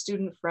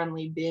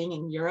student-friendly being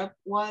in Europe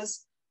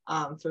was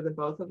for the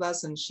both of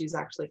us. And she's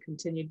actually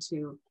continued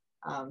to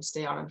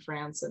stay on in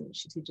France, and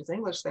she teaches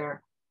English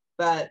there.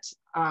 But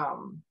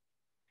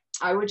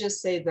I would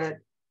just say that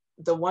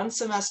the 1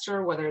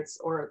 semester, whether it's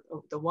or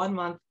the 1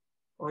 month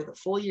or the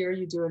full year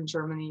you do in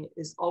Germany,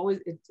 is always,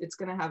 it's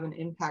going to have an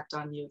impact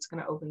on you. It's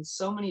going to open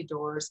so many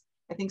doors.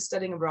 I think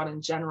studying abroad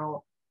in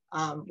general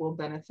will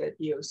benefit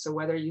you. So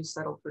whether you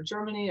settle for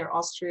Germany or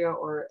Austria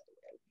or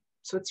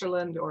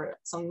Switzerland or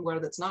somewhere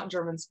that's not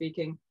German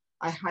speaking,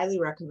 I highly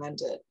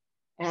recommend it.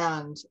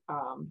 And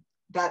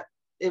that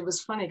it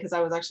was funny because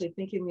I was actually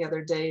thinking the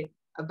other day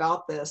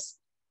about this.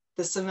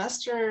 The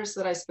semesters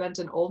that I spent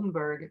in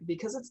Oldenburg,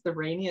 because it's the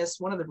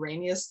rainiest, one of the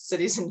rainiest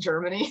cities in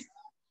Germany,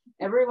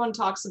 everyone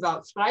talks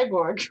about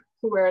Freiburg,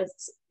 where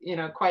it's, you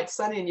know, quite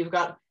sunny and you've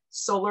got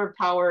solar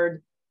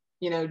powered,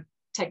 you know,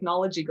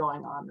 technology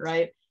going on,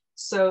 right?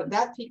 So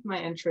that piqued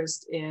my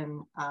interest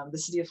in the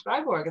city of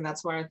Freiburg, and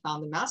that's where I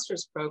found the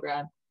master's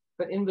program.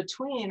 But in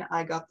between,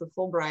 I got the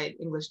Fulbright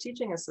English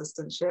teaching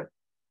assistantship,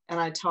 and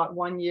I taught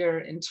 1 year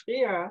in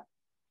Trier.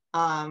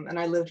 And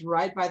I lived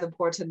right by the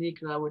Porta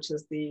Nigra, which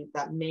is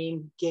that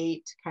main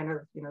gate, kind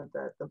of, you know,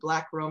 the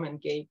Black Roman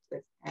gate.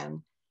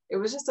 And it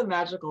was just a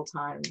magical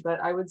time. But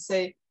I would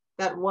say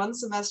that 1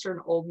 semester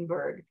in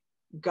Oldenburg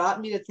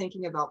got me to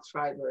thinking about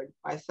Freiburg.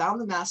 I found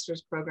the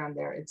master's program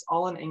there. It's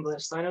all in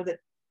English. So I know that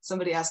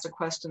somebody asked a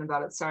question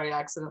about it. Sorry, I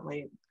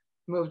accidentally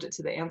moved it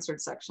to the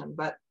answered section.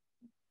 But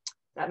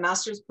that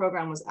master's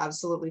program was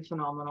absolutely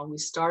phenomenal. We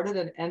started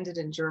and ended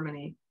in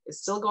Germany. It's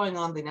still going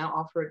on. They now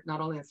offer it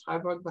not only in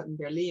Freiburg, but in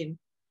Berlin.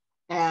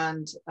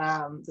 And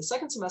the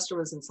second semester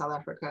was in South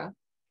Africa.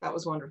 That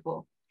was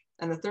wonderful.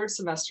 And the third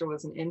semester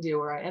was in India,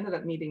 where I ended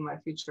up meeting my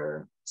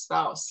future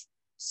spouse.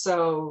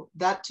 So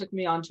that took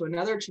me on to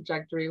another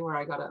trajectory where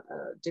I got a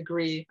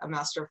degree, a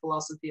Master of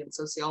Philosophy and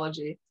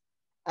Sociology.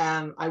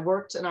 I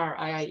worked in our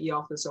IIE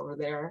office over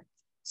there.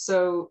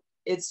 So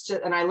it's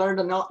just, and I learned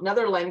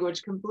another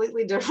language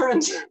completely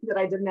different that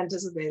I didn't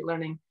anticipate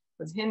learning,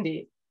 was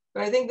Hindi.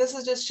 But I think this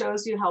just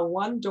shows you how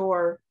one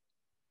door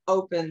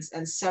opens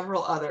and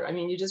several other. I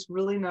mean, you just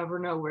really never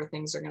know where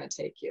things are going to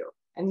take you.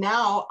 And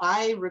now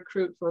I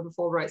recruit for the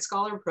Fulbright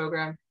Scholar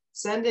Program,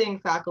 sending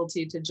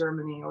faculty to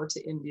Germany or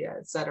to India,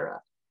 et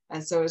cetera.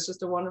 And so it's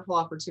just a wonderful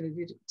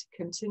opportunity to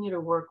continue to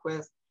work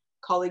with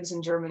colleagues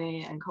in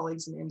Germany and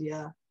colleagues in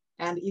India.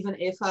 And even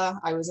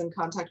Eva, I was in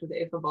contact with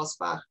Eva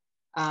Bosbach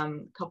a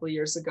couple of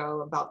years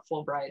ago about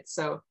Fulbright.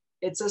 So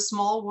it's a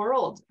small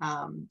world.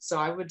 So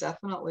I would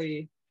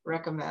definitely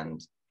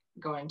recommend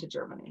going to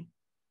Germany.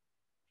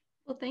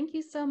 Well, thank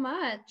you so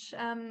much.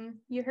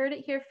 You heard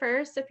it here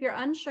first. If you're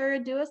unsure,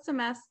 do a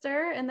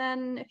semester, and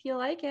then if you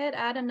like it,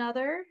 add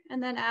another,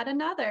 and then add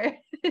another.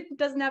 It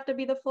doesn't have to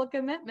be the full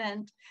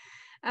commitment.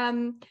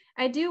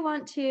 I do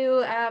want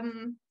to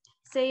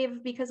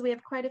save, because we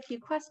have quite a few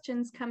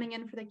questions coming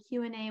in for the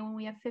Q&A when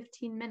we have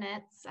 15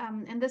 minutes,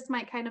 and this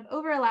might kind of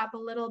overlap a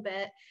little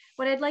bit.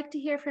 What I'd like to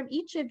hear from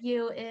each of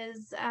you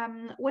is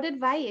what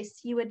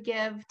advice you would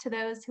give to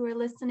those who are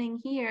listening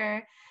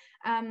here,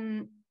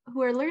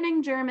 who are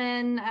learning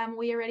German.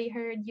 We already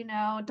heard, you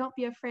know, don't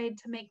be afraid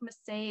to make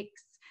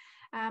mistakes.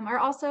 Or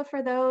also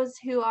for those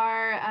who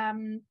are,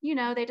 you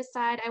know, they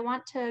decide, I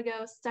want to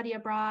go study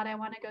abroad, I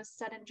want to go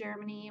study in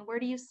Germany. Where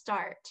do you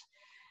start?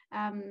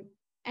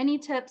 Any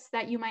tips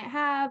that you might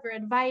have or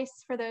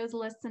advice for those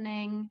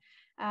listening?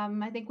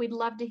 I think we'd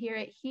love to hear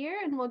it here,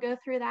 and we'll go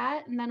through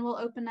that, and then we'll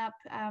open up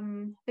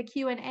the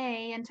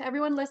Q&A. And to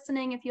everyone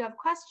listening, if you have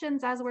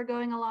questions as we're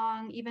going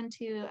along, even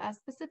to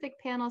specific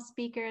panel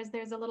speakers,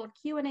 there's a little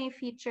Q&A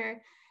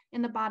feature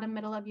in the bottom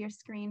middle of your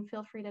screen.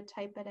 Feel free to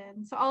type it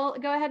in. So I'll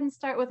go ahead and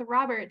start with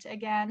Robert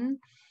again.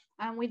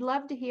 We'd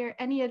love to hear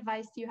any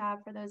advice you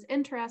have for those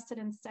interested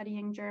in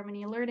studying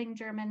Germany, learning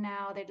German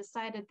now. They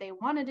decided they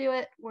want to do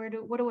it. What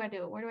do I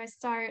do? Where do I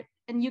start?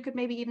 And you could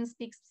maybe even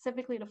speak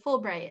specifically to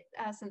Fulbright,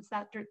 since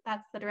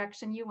that's the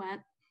direction you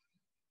went.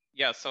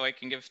 Yeah, so I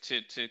can give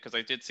because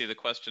I did see the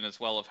question as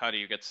well of how do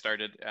you get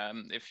started.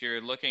 If you're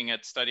looking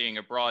at studying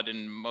abroad,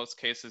 in most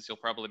cases, you'll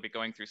probably be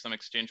going through some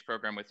exchange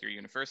program with your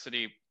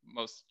university.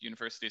 Most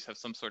universities have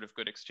some sort of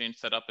good exchange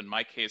set up. In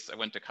my case, I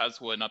went to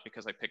Karlsruhe, not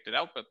because I picked it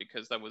out, but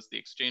because that was the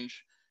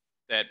exchange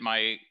that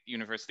my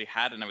university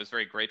had. And I was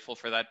very grateful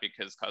for that,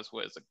 because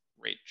Karlsruhe is a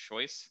great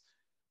choice.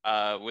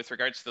 With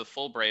regards to the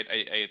Fulbright,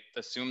 I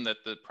assume that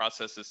the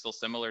process is still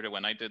similar to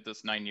when I did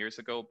this 9 years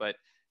ago, but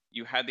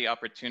you had the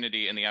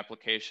opportunity in the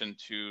application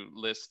to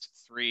list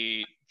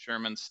 3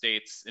 German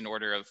states in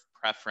order of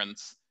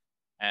preference.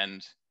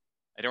 And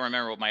I don't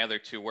remember what my other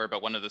 2 were,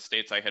 but one of the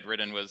states I had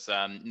written was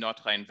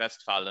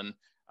Nordrhein-Westfalen.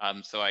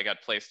 So I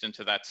got placed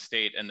into that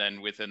state. And then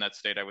within that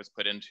state, I was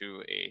put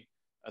into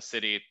a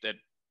city that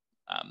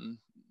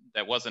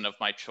that wasn't of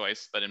my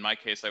choice. But in my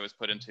case, I was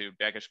put into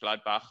Bergisch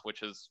Gladbach,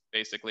 which is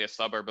basically a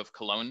suburb of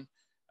Cologne,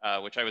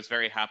 which I was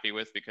very happy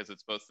with, because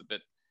it's both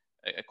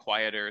a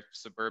quieter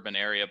suburban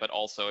area, but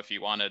also if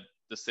you wanted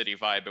the city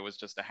vibe, it was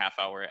just a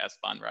half-hour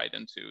S-Bahn ride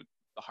into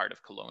the heart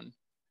of Cologne.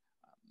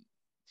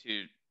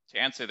 To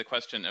answer the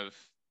question of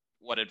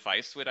what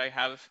advice would I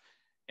have,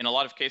 in a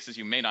lot of cases,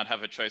 you may not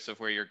have a choice of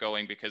where you're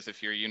going, because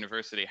if your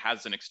university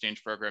has an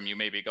exchange program, you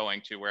may be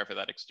going to wherever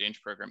that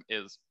exchange program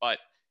is. But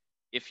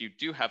if you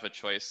do have a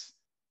choice,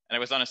 and I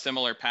was on a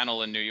similar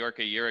panel in New York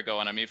a year ago,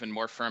 and I'm even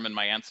more firm in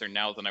my answer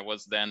now than I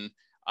was then,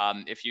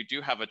 if you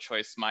do have a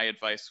choice, my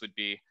advice would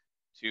be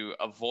to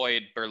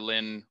avoid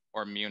Berlin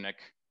or Munich.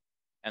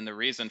 And the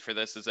reason for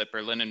this is that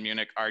Berlin and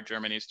Munich are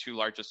Germany's 2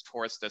 largest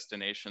tourist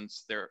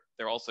destinations.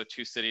 They're also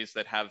 2 cities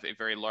that have a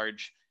very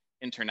large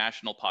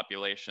international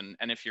population.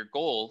 And if your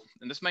goal,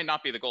 and this might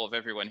not be the goal of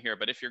everyone here,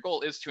 but if your goal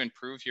is to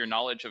improve your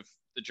knowledge of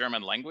the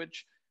German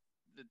language,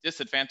 the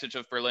disadvantage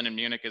of Berlin and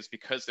Munich is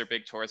because they're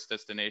big tourist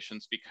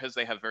destinations, because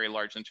they have very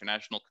large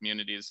international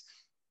communities,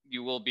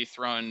 you will be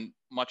thrown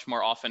much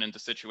more often into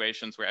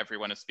situations where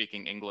everyone is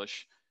speaking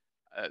English.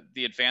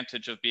 The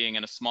advantage of being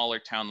in a smaller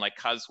town like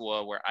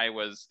Karlsruhe, where I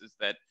was, is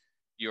that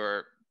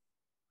you're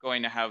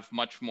going to have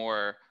much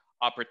more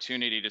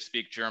opportunity to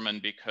speak German,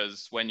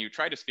 because when you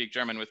try to speak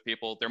German with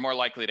people, they're more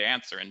likely to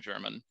answer in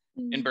German.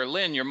 In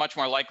Berlin, you're much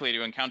more likely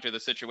to encounter the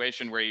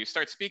situation where you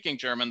start speaking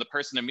German, the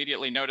person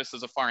immediately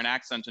notices a foreign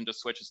accent and just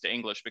switches to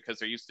English because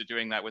they're used to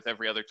doing that with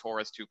every other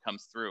tourist who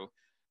comes through.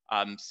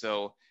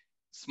 So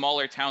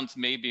smaller towns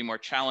may be more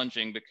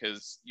challenging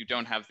because you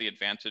don't have the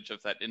advantage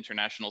of that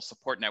international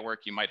support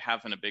network you might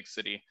have in a big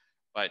city,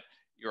 but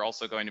you're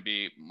also going to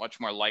be much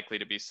more likely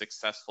to be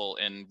successful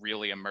in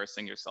really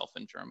immersing yourself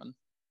in German.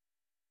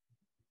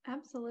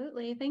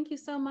 Absolutely. Thank you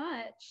so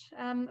much.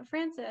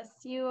 Francis,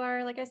 you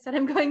are, like I said,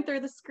 I'm going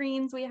through the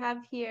screens we have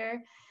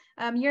here.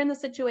 You're in the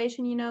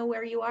situation, you know,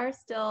 where you are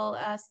still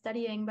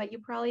studying, but you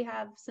probably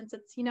have, since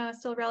it's, you know,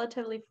 still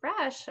relatively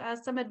fresh,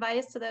 some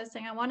advice to those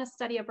saying, I want to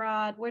study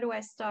abroad. Where do I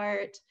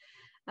start?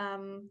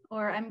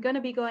 Or I'm going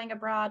to be going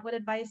abroad. What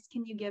advice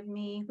can you give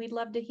me? We'd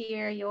love to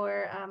hear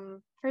your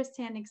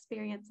firsthand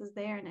experiences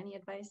there and any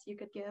advice you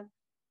could give.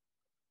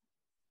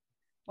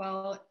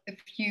 Well,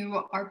 if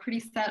you are pretty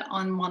set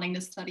on wanting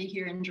to study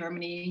here in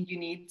Germany, you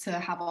need to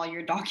have all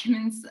your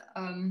documents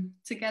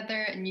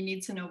together, and you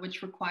need to know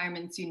which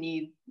requirements you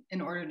need in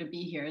order to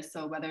be here.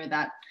 So whether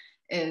that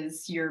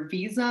is your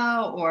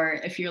visa, or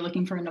if you're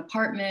looking for an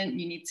apartment,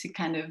 you need to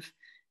kind of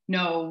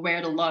know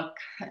where to look,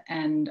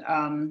 and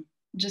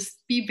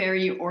just be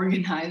very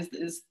organized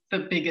is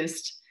the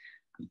biggest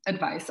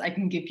advice I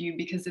can give you,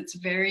 because it's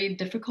very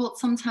difficult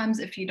sometimes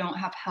if you don't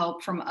have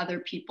help from other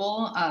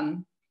people.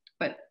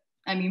 But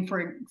I mean, for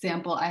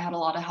example, I had a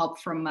lot of help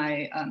from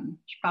my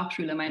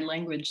Sprachschule, my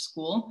language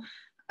school,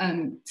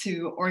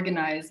 to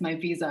organize my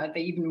visa.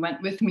 They even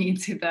went with me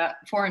to the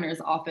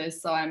foreigner's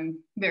office, so I'm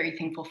very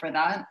thankful for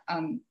that.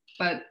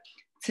 But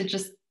to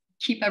just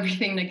keep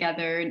everything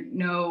together,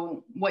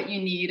 know what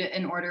you need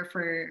in order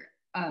for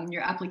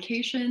your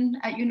application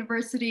at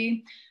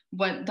university,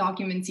 what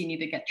documents you need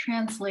to get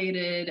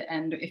translated,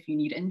 and if you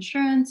need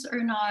insurance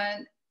or not.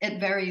 It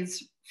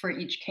varies for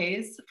each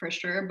case, for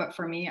sure. But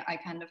for me, I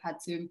kind of had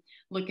to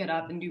look it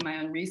up and do my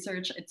own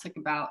research. It took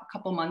about a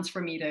couple months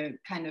for me to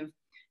kind of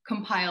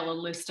compile a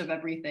list of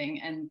everything.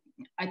 And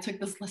I took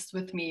this list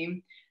with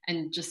me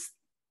and just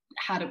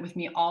had it with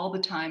me all the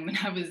time when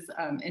I was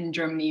in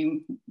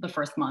Germany the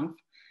first month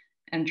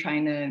and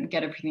trying to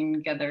get everything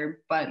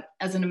together. But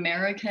as an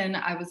American,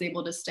 I was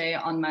able to stay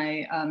on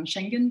my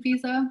Schengen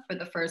visa for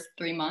the first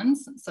 3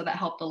 months. So that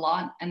helped a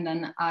lot. And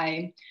then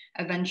I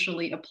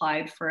eventually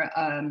applied for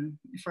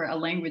a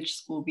language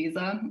school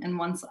visa. And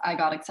once I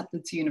got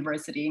accepted to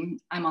university,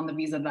 I'm on the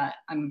visa that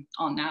I'm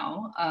on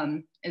now,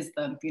 is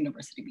the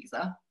university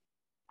visa.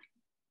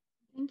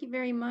 Thank you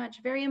very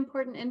much. Very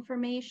important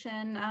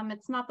information.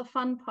 It's not the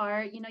fun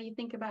part. You know, you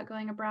think about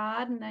going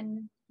abroad and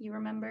then you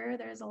remember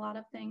there's a lot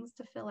of things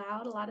to fill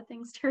out, a lot of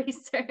things to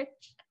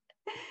research.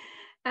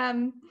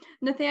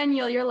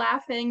 Nathaniel, you're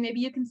laughing. Maybe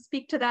you can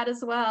speak to that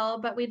as well,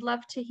 but we'd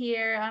love to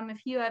hear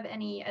if you have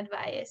any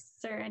advice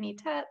or any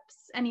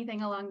tips,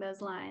 anything along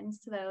those lines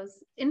to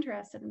those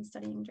interested in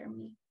studying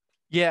Germany.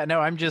 Yeah, no,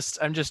 I'm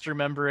just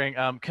remembering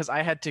because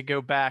I had to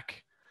go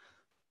back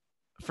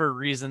for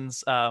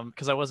reasons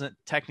because I wasn't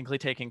technically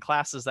taking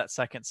classes that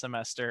second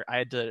semester. I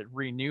had to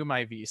renew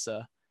my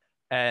visa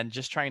and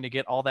just trying to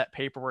get all that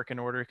paperwork in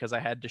order because I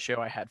had to show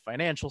I had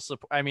financial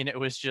support. I mean, it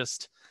was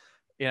just,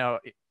 you know,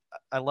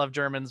 I love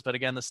Germans, but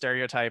again, the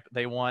stereotype,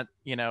 they want,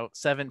 you know,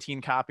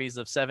 17 copies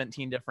of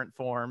 17 different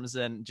forms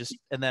and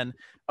then,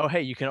 oh,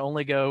 hey, you can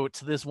only go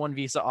to this one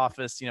visa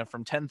office, you know,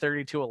 from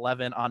 10:30 to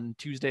 11 on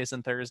Tuesdays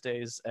and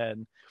Thursdays.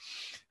 And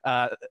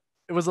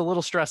it was a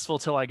little stressful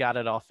till I got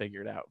it all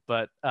figured out.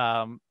 But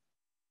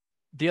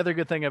the other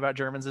good thing about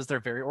Germans is they're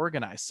very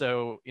organized.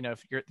 So, you know,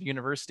 if you're at the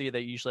university,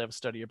 they usually have a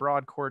study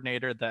abroad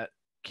coordinator that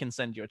can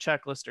send you a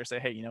checklist or say,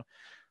 hey, you know,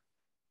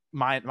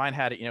 mine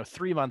had it, you know,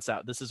 3 months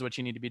out, this is what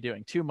you need to be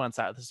doing. 2 months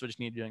out, this is what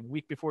you need to be doing.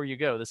 Week before you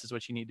go, this is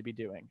what you need to be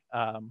doing.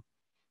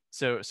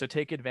 So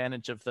take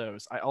advantage of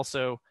those. I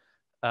also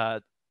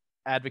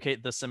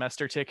advocate the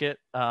semester ticket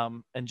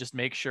and just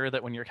make sure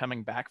that when you're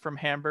coming back from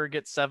Hamburg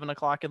at 7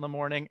 o'clock in the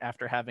morning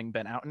after having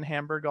been out in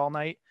Hamburg all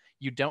night,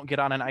 you don't get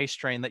on an ICE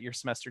train that your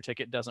semester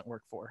ticket doesn't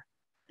work for.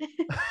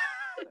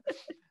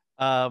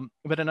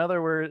 But in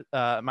other words,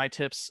 my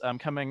tips,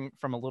 coming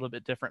from a little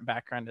bit different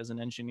background as an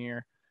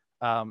engineer,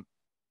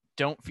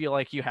 don't feel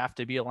like you have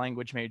to be a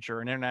language major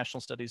or an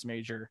international studies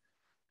major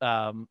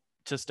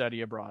to study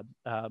abroad.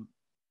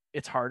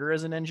 It's harder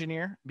as an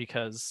engineer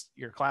because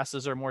your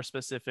classes are more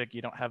specific.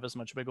 You don't have as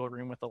much wiggle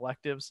room with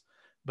electives,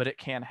 but it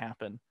can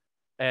happen.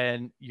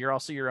 And you're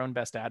also your own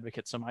best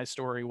advocate. So my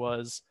story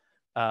was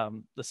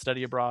the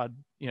study abroad,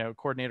 you know,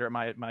 coordinator at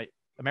my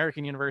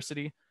American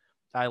university.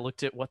 I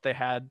looked at what they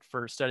had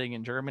for studying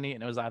in Germany,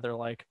 and it was either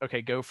like,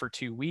 okay, go for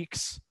 2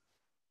 weeks,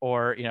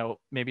 or, you know,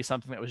 maybe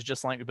something that was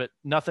just language, but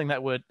nothing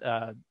that would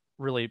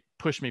really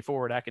push me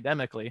forward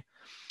academically.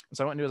 And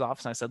so I went into his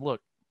office and I said,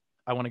 look,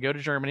 I want to go to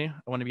Germany.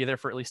 I want to be there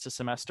for at least a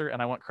semester,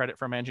 and I want credit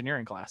from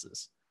engineering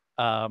classes.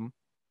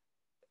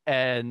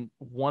 And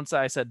once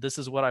I said, this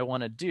is what I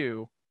want to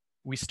do,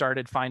 we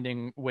started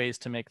finding ways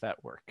to make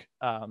that work.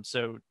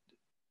 So,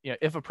 you know,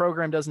 if a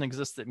program doesn't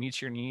exist that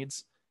meets your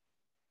needs,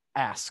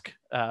 ask.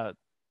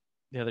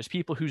 There's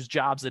people whose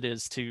jobs it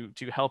is to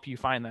help you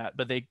find that,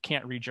 but they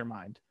can't read your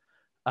mind.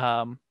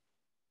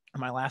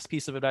 My last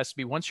piece of advice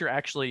would be, once you're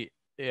actually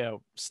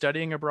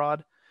studying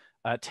abroad,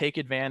 take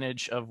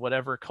advantage of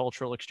whatever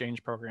cultural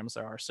exchange programs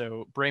there are.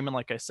 So Bremen,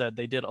 like I said,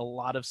 they did a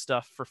lot of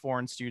stuff for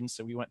foreign students.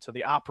 So we went to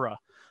the opera.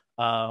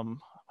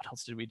 What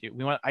else did we do?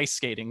 We went ice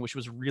skating, which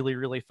was really,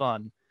 really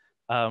fun.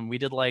 We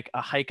did like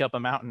a hike up a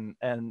mountain,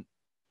 and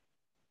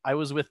I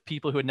was with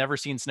people who had never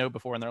seen snow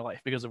before in their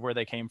life because of where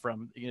they came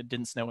from. It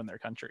didn't snow in their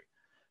country.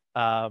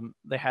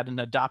 They had an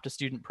adopt a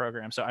student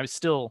program. So I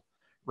still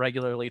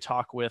regularly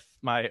talk with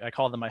I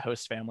call them my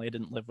host family. I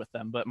didn't live with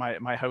them, but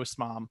my host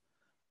mom.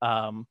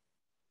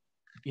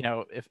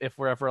 If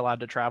we're ever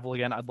allowed to travel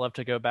again, I'd love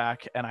to go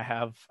back, and I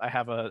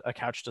have a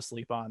couch to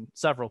sleep on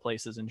several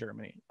places in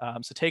Germany.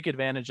 So take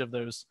advantage of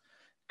those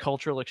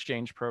cultural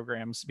exchange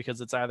programs,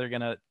 because it's either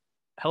going to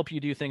help you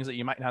do things that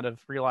you might not have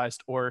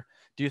realized, or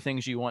do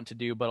things you want to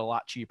do but a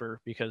lot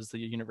cheaper because the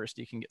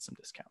university can get some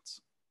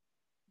discounts.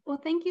 Well,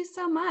 thank you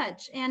so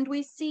much. And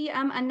we see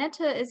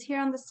Annette is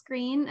here on the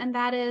screen, and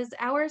that is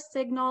our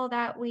signal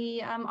that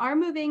we are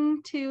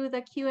moving to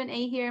the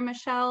Q&A here.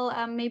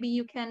 Michelle, maybe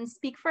you can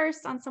speak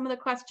first on some of the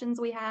questions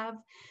we have,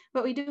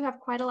 but we do have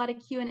quite a lot of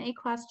Q&A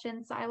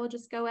questions, so I will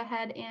just go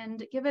ahead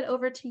and give it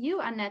over to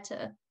you,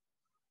 Annette.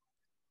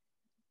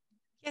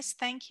 Yes,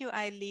 thank you,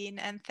 Eileen,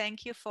 and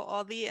thank you for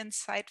all the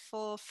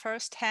insightful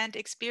first-hand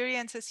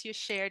experiences you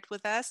shared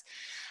with us.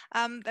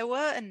 There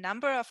were a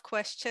number of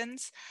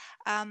questions.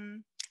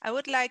 I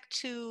would like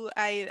to,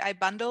 I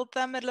bundled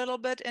them a little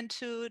bit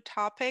into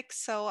topics.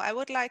 So I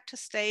would like to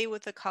stay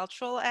with the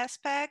cultural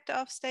aspect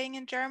of staying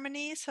in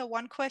Germany. So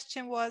one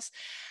question was,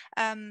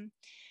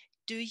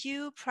 do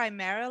you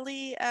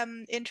primarily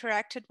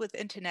interacted with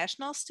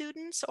international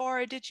students,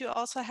 or did you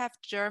also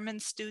have German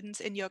students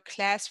in your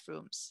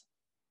classrooms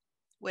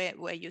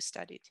where you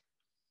studied?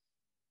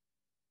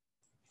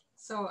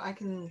 So I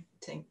can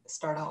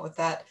start out with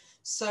that.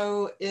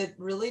 So it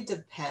really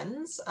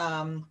depends.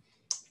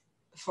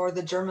 For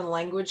the German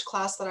language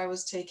class that I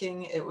was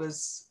taking, it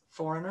was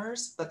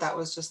foreigners, but that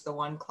was just the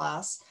one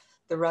class.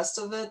 The rest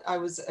of it, I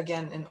was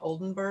again in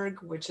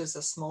Oldenburg, which is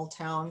a small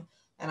town,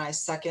 and I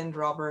second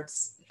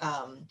Robert's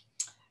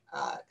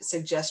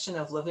suggestion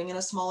of living in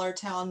a smaller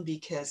town,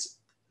 because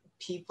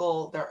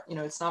people there,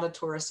 it's not a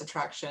tourist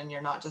attraction.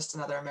 You're not just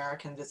another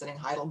American visiting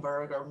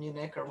Heidelberg or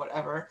Munich or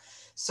whatever.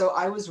 So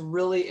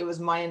it was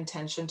my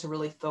intention to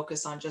really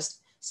focus on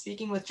just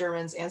speaking with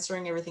Germans,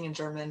 answering everything in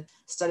German,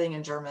 studying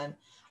in German.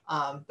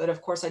 But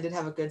of course, I did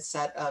have a good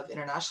set of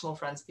international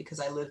friends because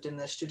I lived in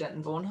the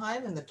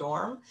Studentenwohnheim in the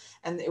dorm,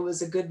 and it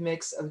was a good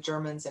mix of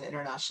Germans and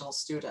international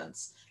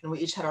students. And we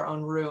each had our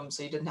own room,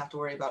 so you didn't have to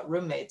worry about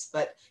roommates,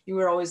 but you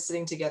were always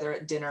sitting together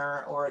at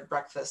dinner or at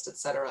breakfast,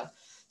 etc.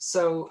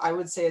 So I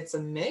would say it's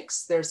a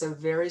mix. There's a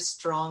very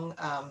strong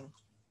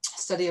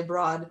study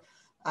abroad.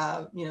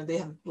 They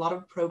have a lot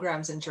of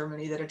programs in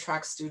Germany that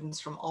attract students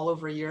from all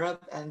over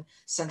Europe and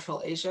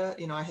Central Asia.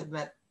 I had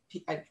met,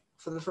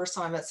 for the first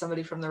time I met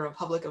somebody from the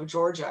Republic of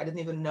Georgia. I didn't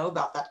even know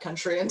about that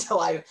country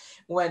until I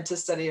went to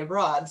study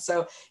abroad.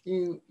 So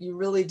you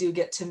really do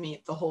get to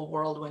meet the whole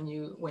world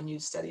when you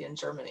study in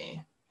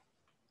Germany.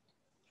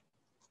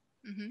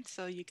 Mm-hmm.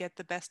 So you get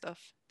the best of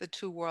the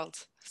two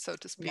worlds, so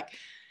to speak. Yeah.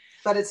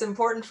 But it's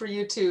important for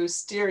you to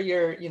steer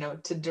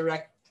to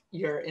direct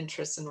your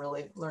interest in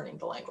really learning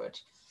the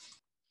language.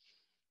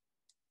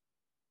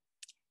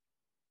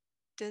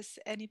 Does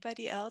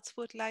anybody else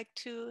would like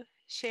to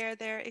share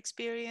their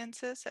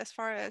experiences as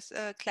far as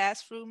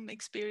classroom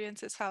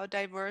experiences, how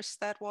diverse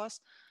that was?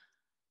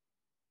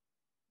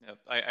 Yep.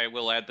 I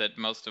will add that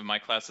most of my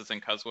classes in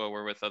Kaswa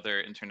were with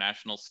other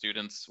international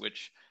students,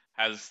 which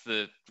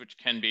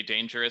can be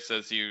dangerous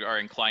as you are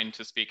inclined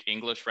to speak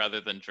English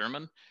rather than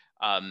German.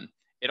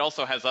 It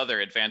also has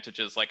other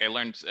advantages. Like I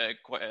learned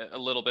a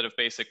little bit of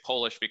basic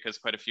Polish because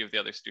quite a few of the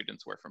other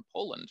students were from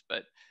Poland,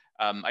 but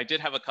I did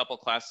have a couple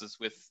classes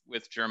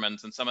with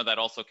Germans, and some of that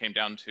also came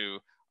down to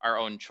our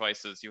own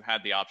choices. You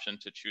had the option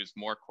to choose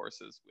more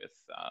courses with,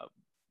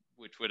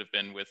 which would have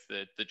been with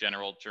the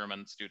general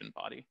German student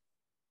body.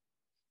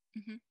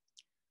 Mm-hmm.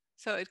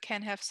 So it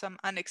can have some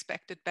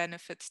unexpected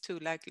benefits too,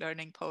 like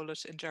learning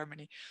Polish in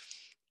Germany.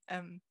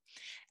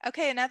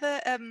 Okay, another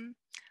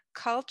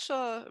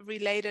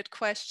culture-related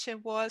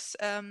question was,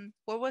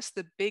 what was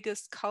the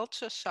biggest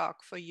culture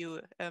shock for you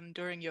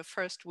during your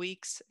first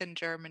weeks in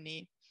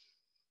Germany?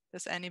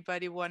 Does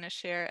anybody want to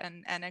share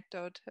an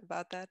anecdote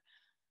about that?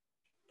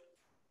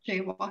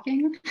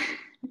 Jaywalking.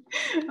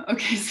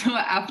 Okay, so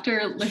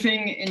after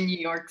living in New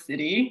York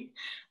City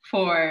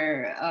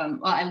for,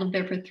 I lived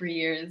there for 3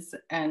 years,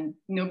 and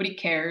nobody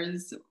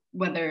cares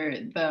whether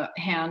the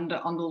hand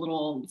on the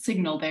little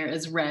signal there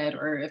is red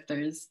or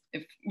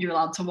if you're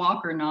allowed to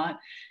walk or not.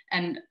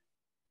 And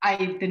I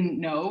didn't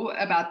know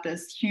about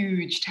this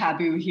huge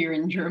taboo here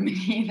in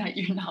Germany that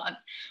you're not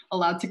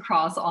allowed to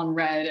cross on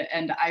red.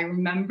 And I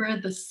remember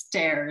the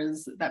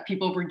stares that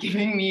people were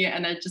giving me,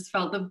 and I just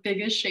felt the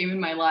biggest shame in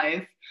my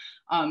life.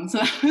 So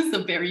that was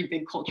a very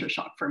big culture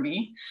shock for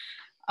me.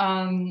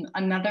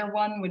 Another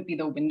one would be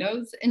the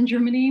windows in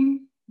Germany.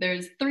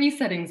 There's 3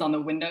 settings on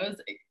the windows,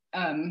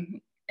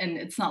 and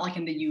it's not like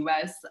in the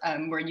US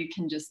where you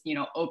can just, you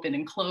know, open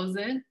and close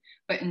it.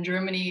 But in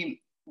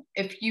Germany,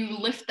 if you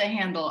lift the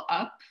handle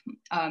up,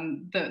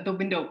 the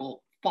window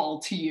will fall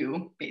to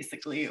you,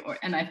 basically.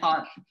 And I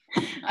thought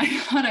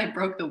I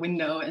broke the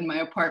window in my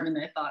apartment.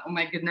 I thought, oh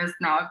my goodness,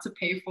 now I have to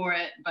pay for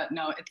it. But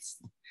no,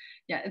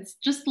 it's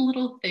just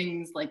little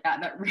things like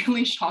that that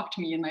really shocked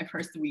me in my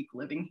first week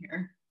living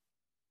here.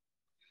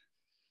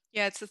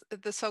 Yeah, it's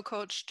the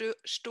so-called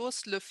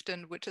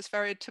Stoßlüften, which is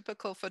very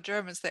typical for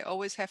Germans. They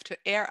always have to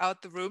air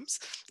out the rooms.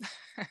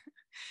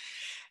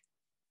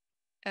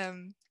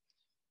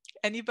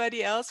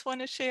 Anybody else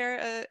want to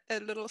share a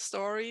little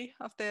story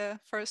of their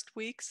first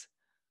weeks?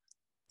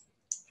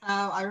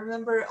 I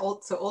remember,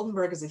 so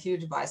Oldenburg is a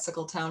huge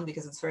bicycle town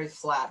because it's very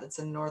flat. It's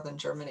in northern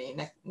Germany,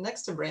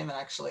 next to Bremen,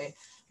 actually.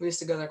 We used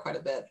to go there quite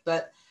a bit.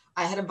 But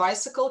I had a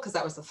bicycle because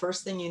that was the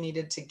first thing you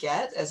needed to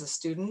get as a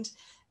student.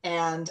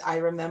 And I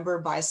remember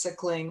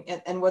bicycling.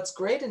 And what's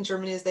great in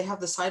Germany is they have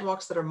the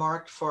sidewalks that are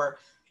marked for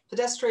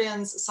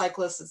pedestrians,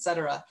 cyclists,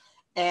 etc.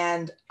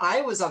 And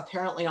I was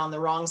apparently on the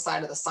wrong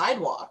side of the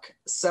sidewalk.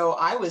 So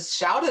I was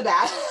shouted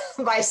at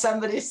by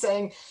somebody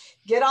saying,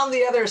 get on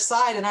the other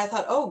side. And I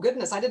thought, oh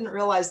goodness, I didn't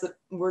realize that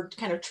we're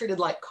kind of treated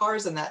like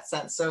cars in that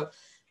sense. So,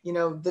 you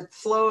know, the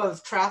flow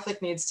of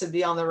traffic needs to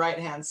be on the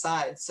right-hand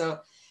side. So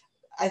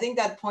I think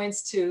that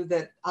points to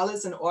that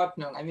alles in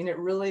Ordnung. I mean, it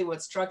really,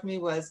 what struck me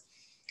was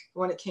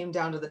when it came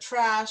down to the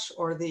trash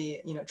or the,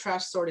 you know,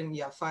 trash sorting,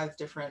 you have 5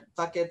 different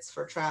buckets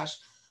for trash,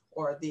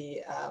 or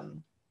the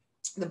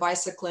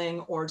bicycling,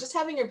 or just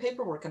having your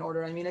paperwork in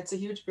order. I mean, it's a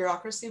huge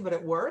bureaucracy, but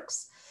it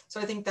works. So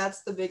I think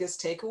that's the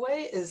biggest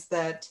takeaway, is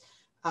that,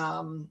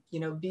 you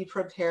know, be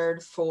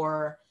prepared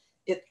for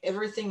it.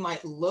 Everything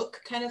might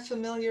look kind of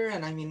familiar.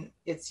 And I mean,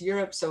 it's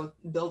Europe, so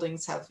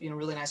buildings have, you know,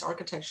 really nice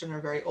architecture and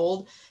are very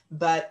old,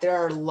 but there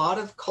are a lot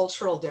of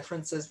cultural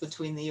differences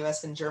between the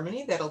US and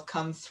Germany that'll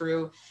come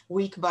through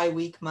week by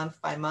week, month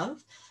by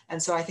month.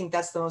 And so I think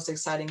that's the most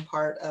exciting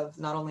part of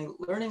not only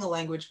learning a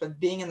language, but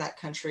being in that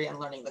country and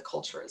learning the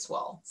culture as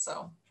well.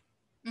 So.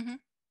 Mm-hmm.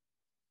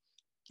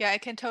 Yeah, I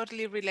can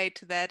totally relate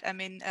to that. I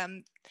mean,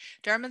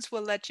 Germans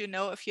will let you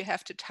know if you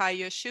have to tie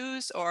your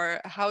shoes or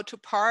how to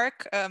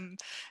park.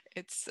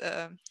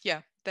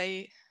 Yeah,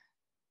 they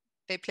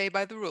play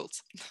by the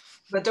rules.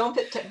 But don't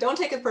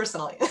take it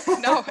personally.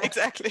 No,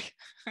 exactly.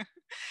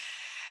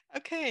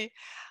 Okay.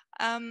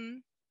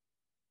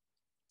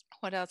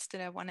 What else did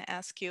I want to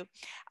ask you?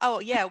 Oh,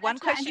 yeah, one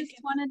question. I just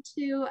wanted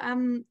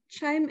to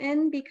chime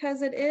in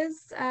because it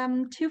is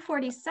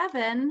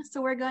 2:47,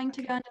 so we're going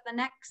to go into the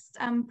next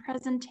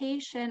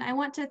presentation. I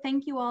want to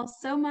thank you all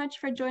so much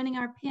for joining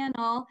our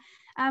panel.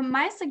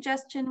 My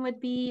suggestion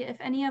would be, if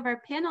any of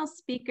our panel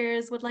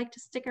speakers would like to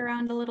stick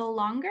around a little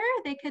longer,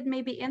 they could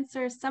maybe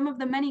answer some of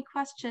the many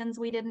questions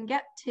we didn't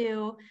get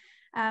to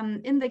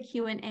in the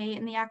Q&A,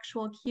 in the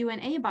actual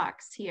Q&A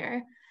box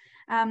here.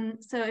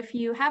 So if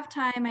you have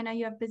time, I know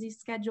you have busy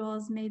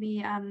schedules,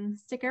 maybe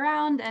stick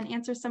around and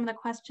answer some of the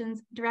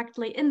questions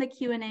directly in the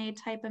Q&A,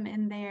 type them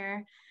in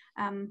there,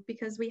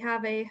 because we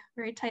have a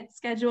very tight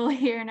schedule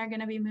here and are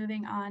going to be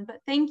moving on.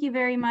 But thank you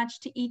very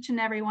much to each and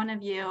every one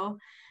of you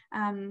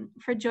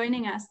for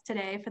joining us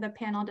today for the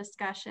panel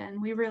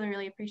discussion. We really,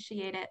 really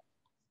appreciate it.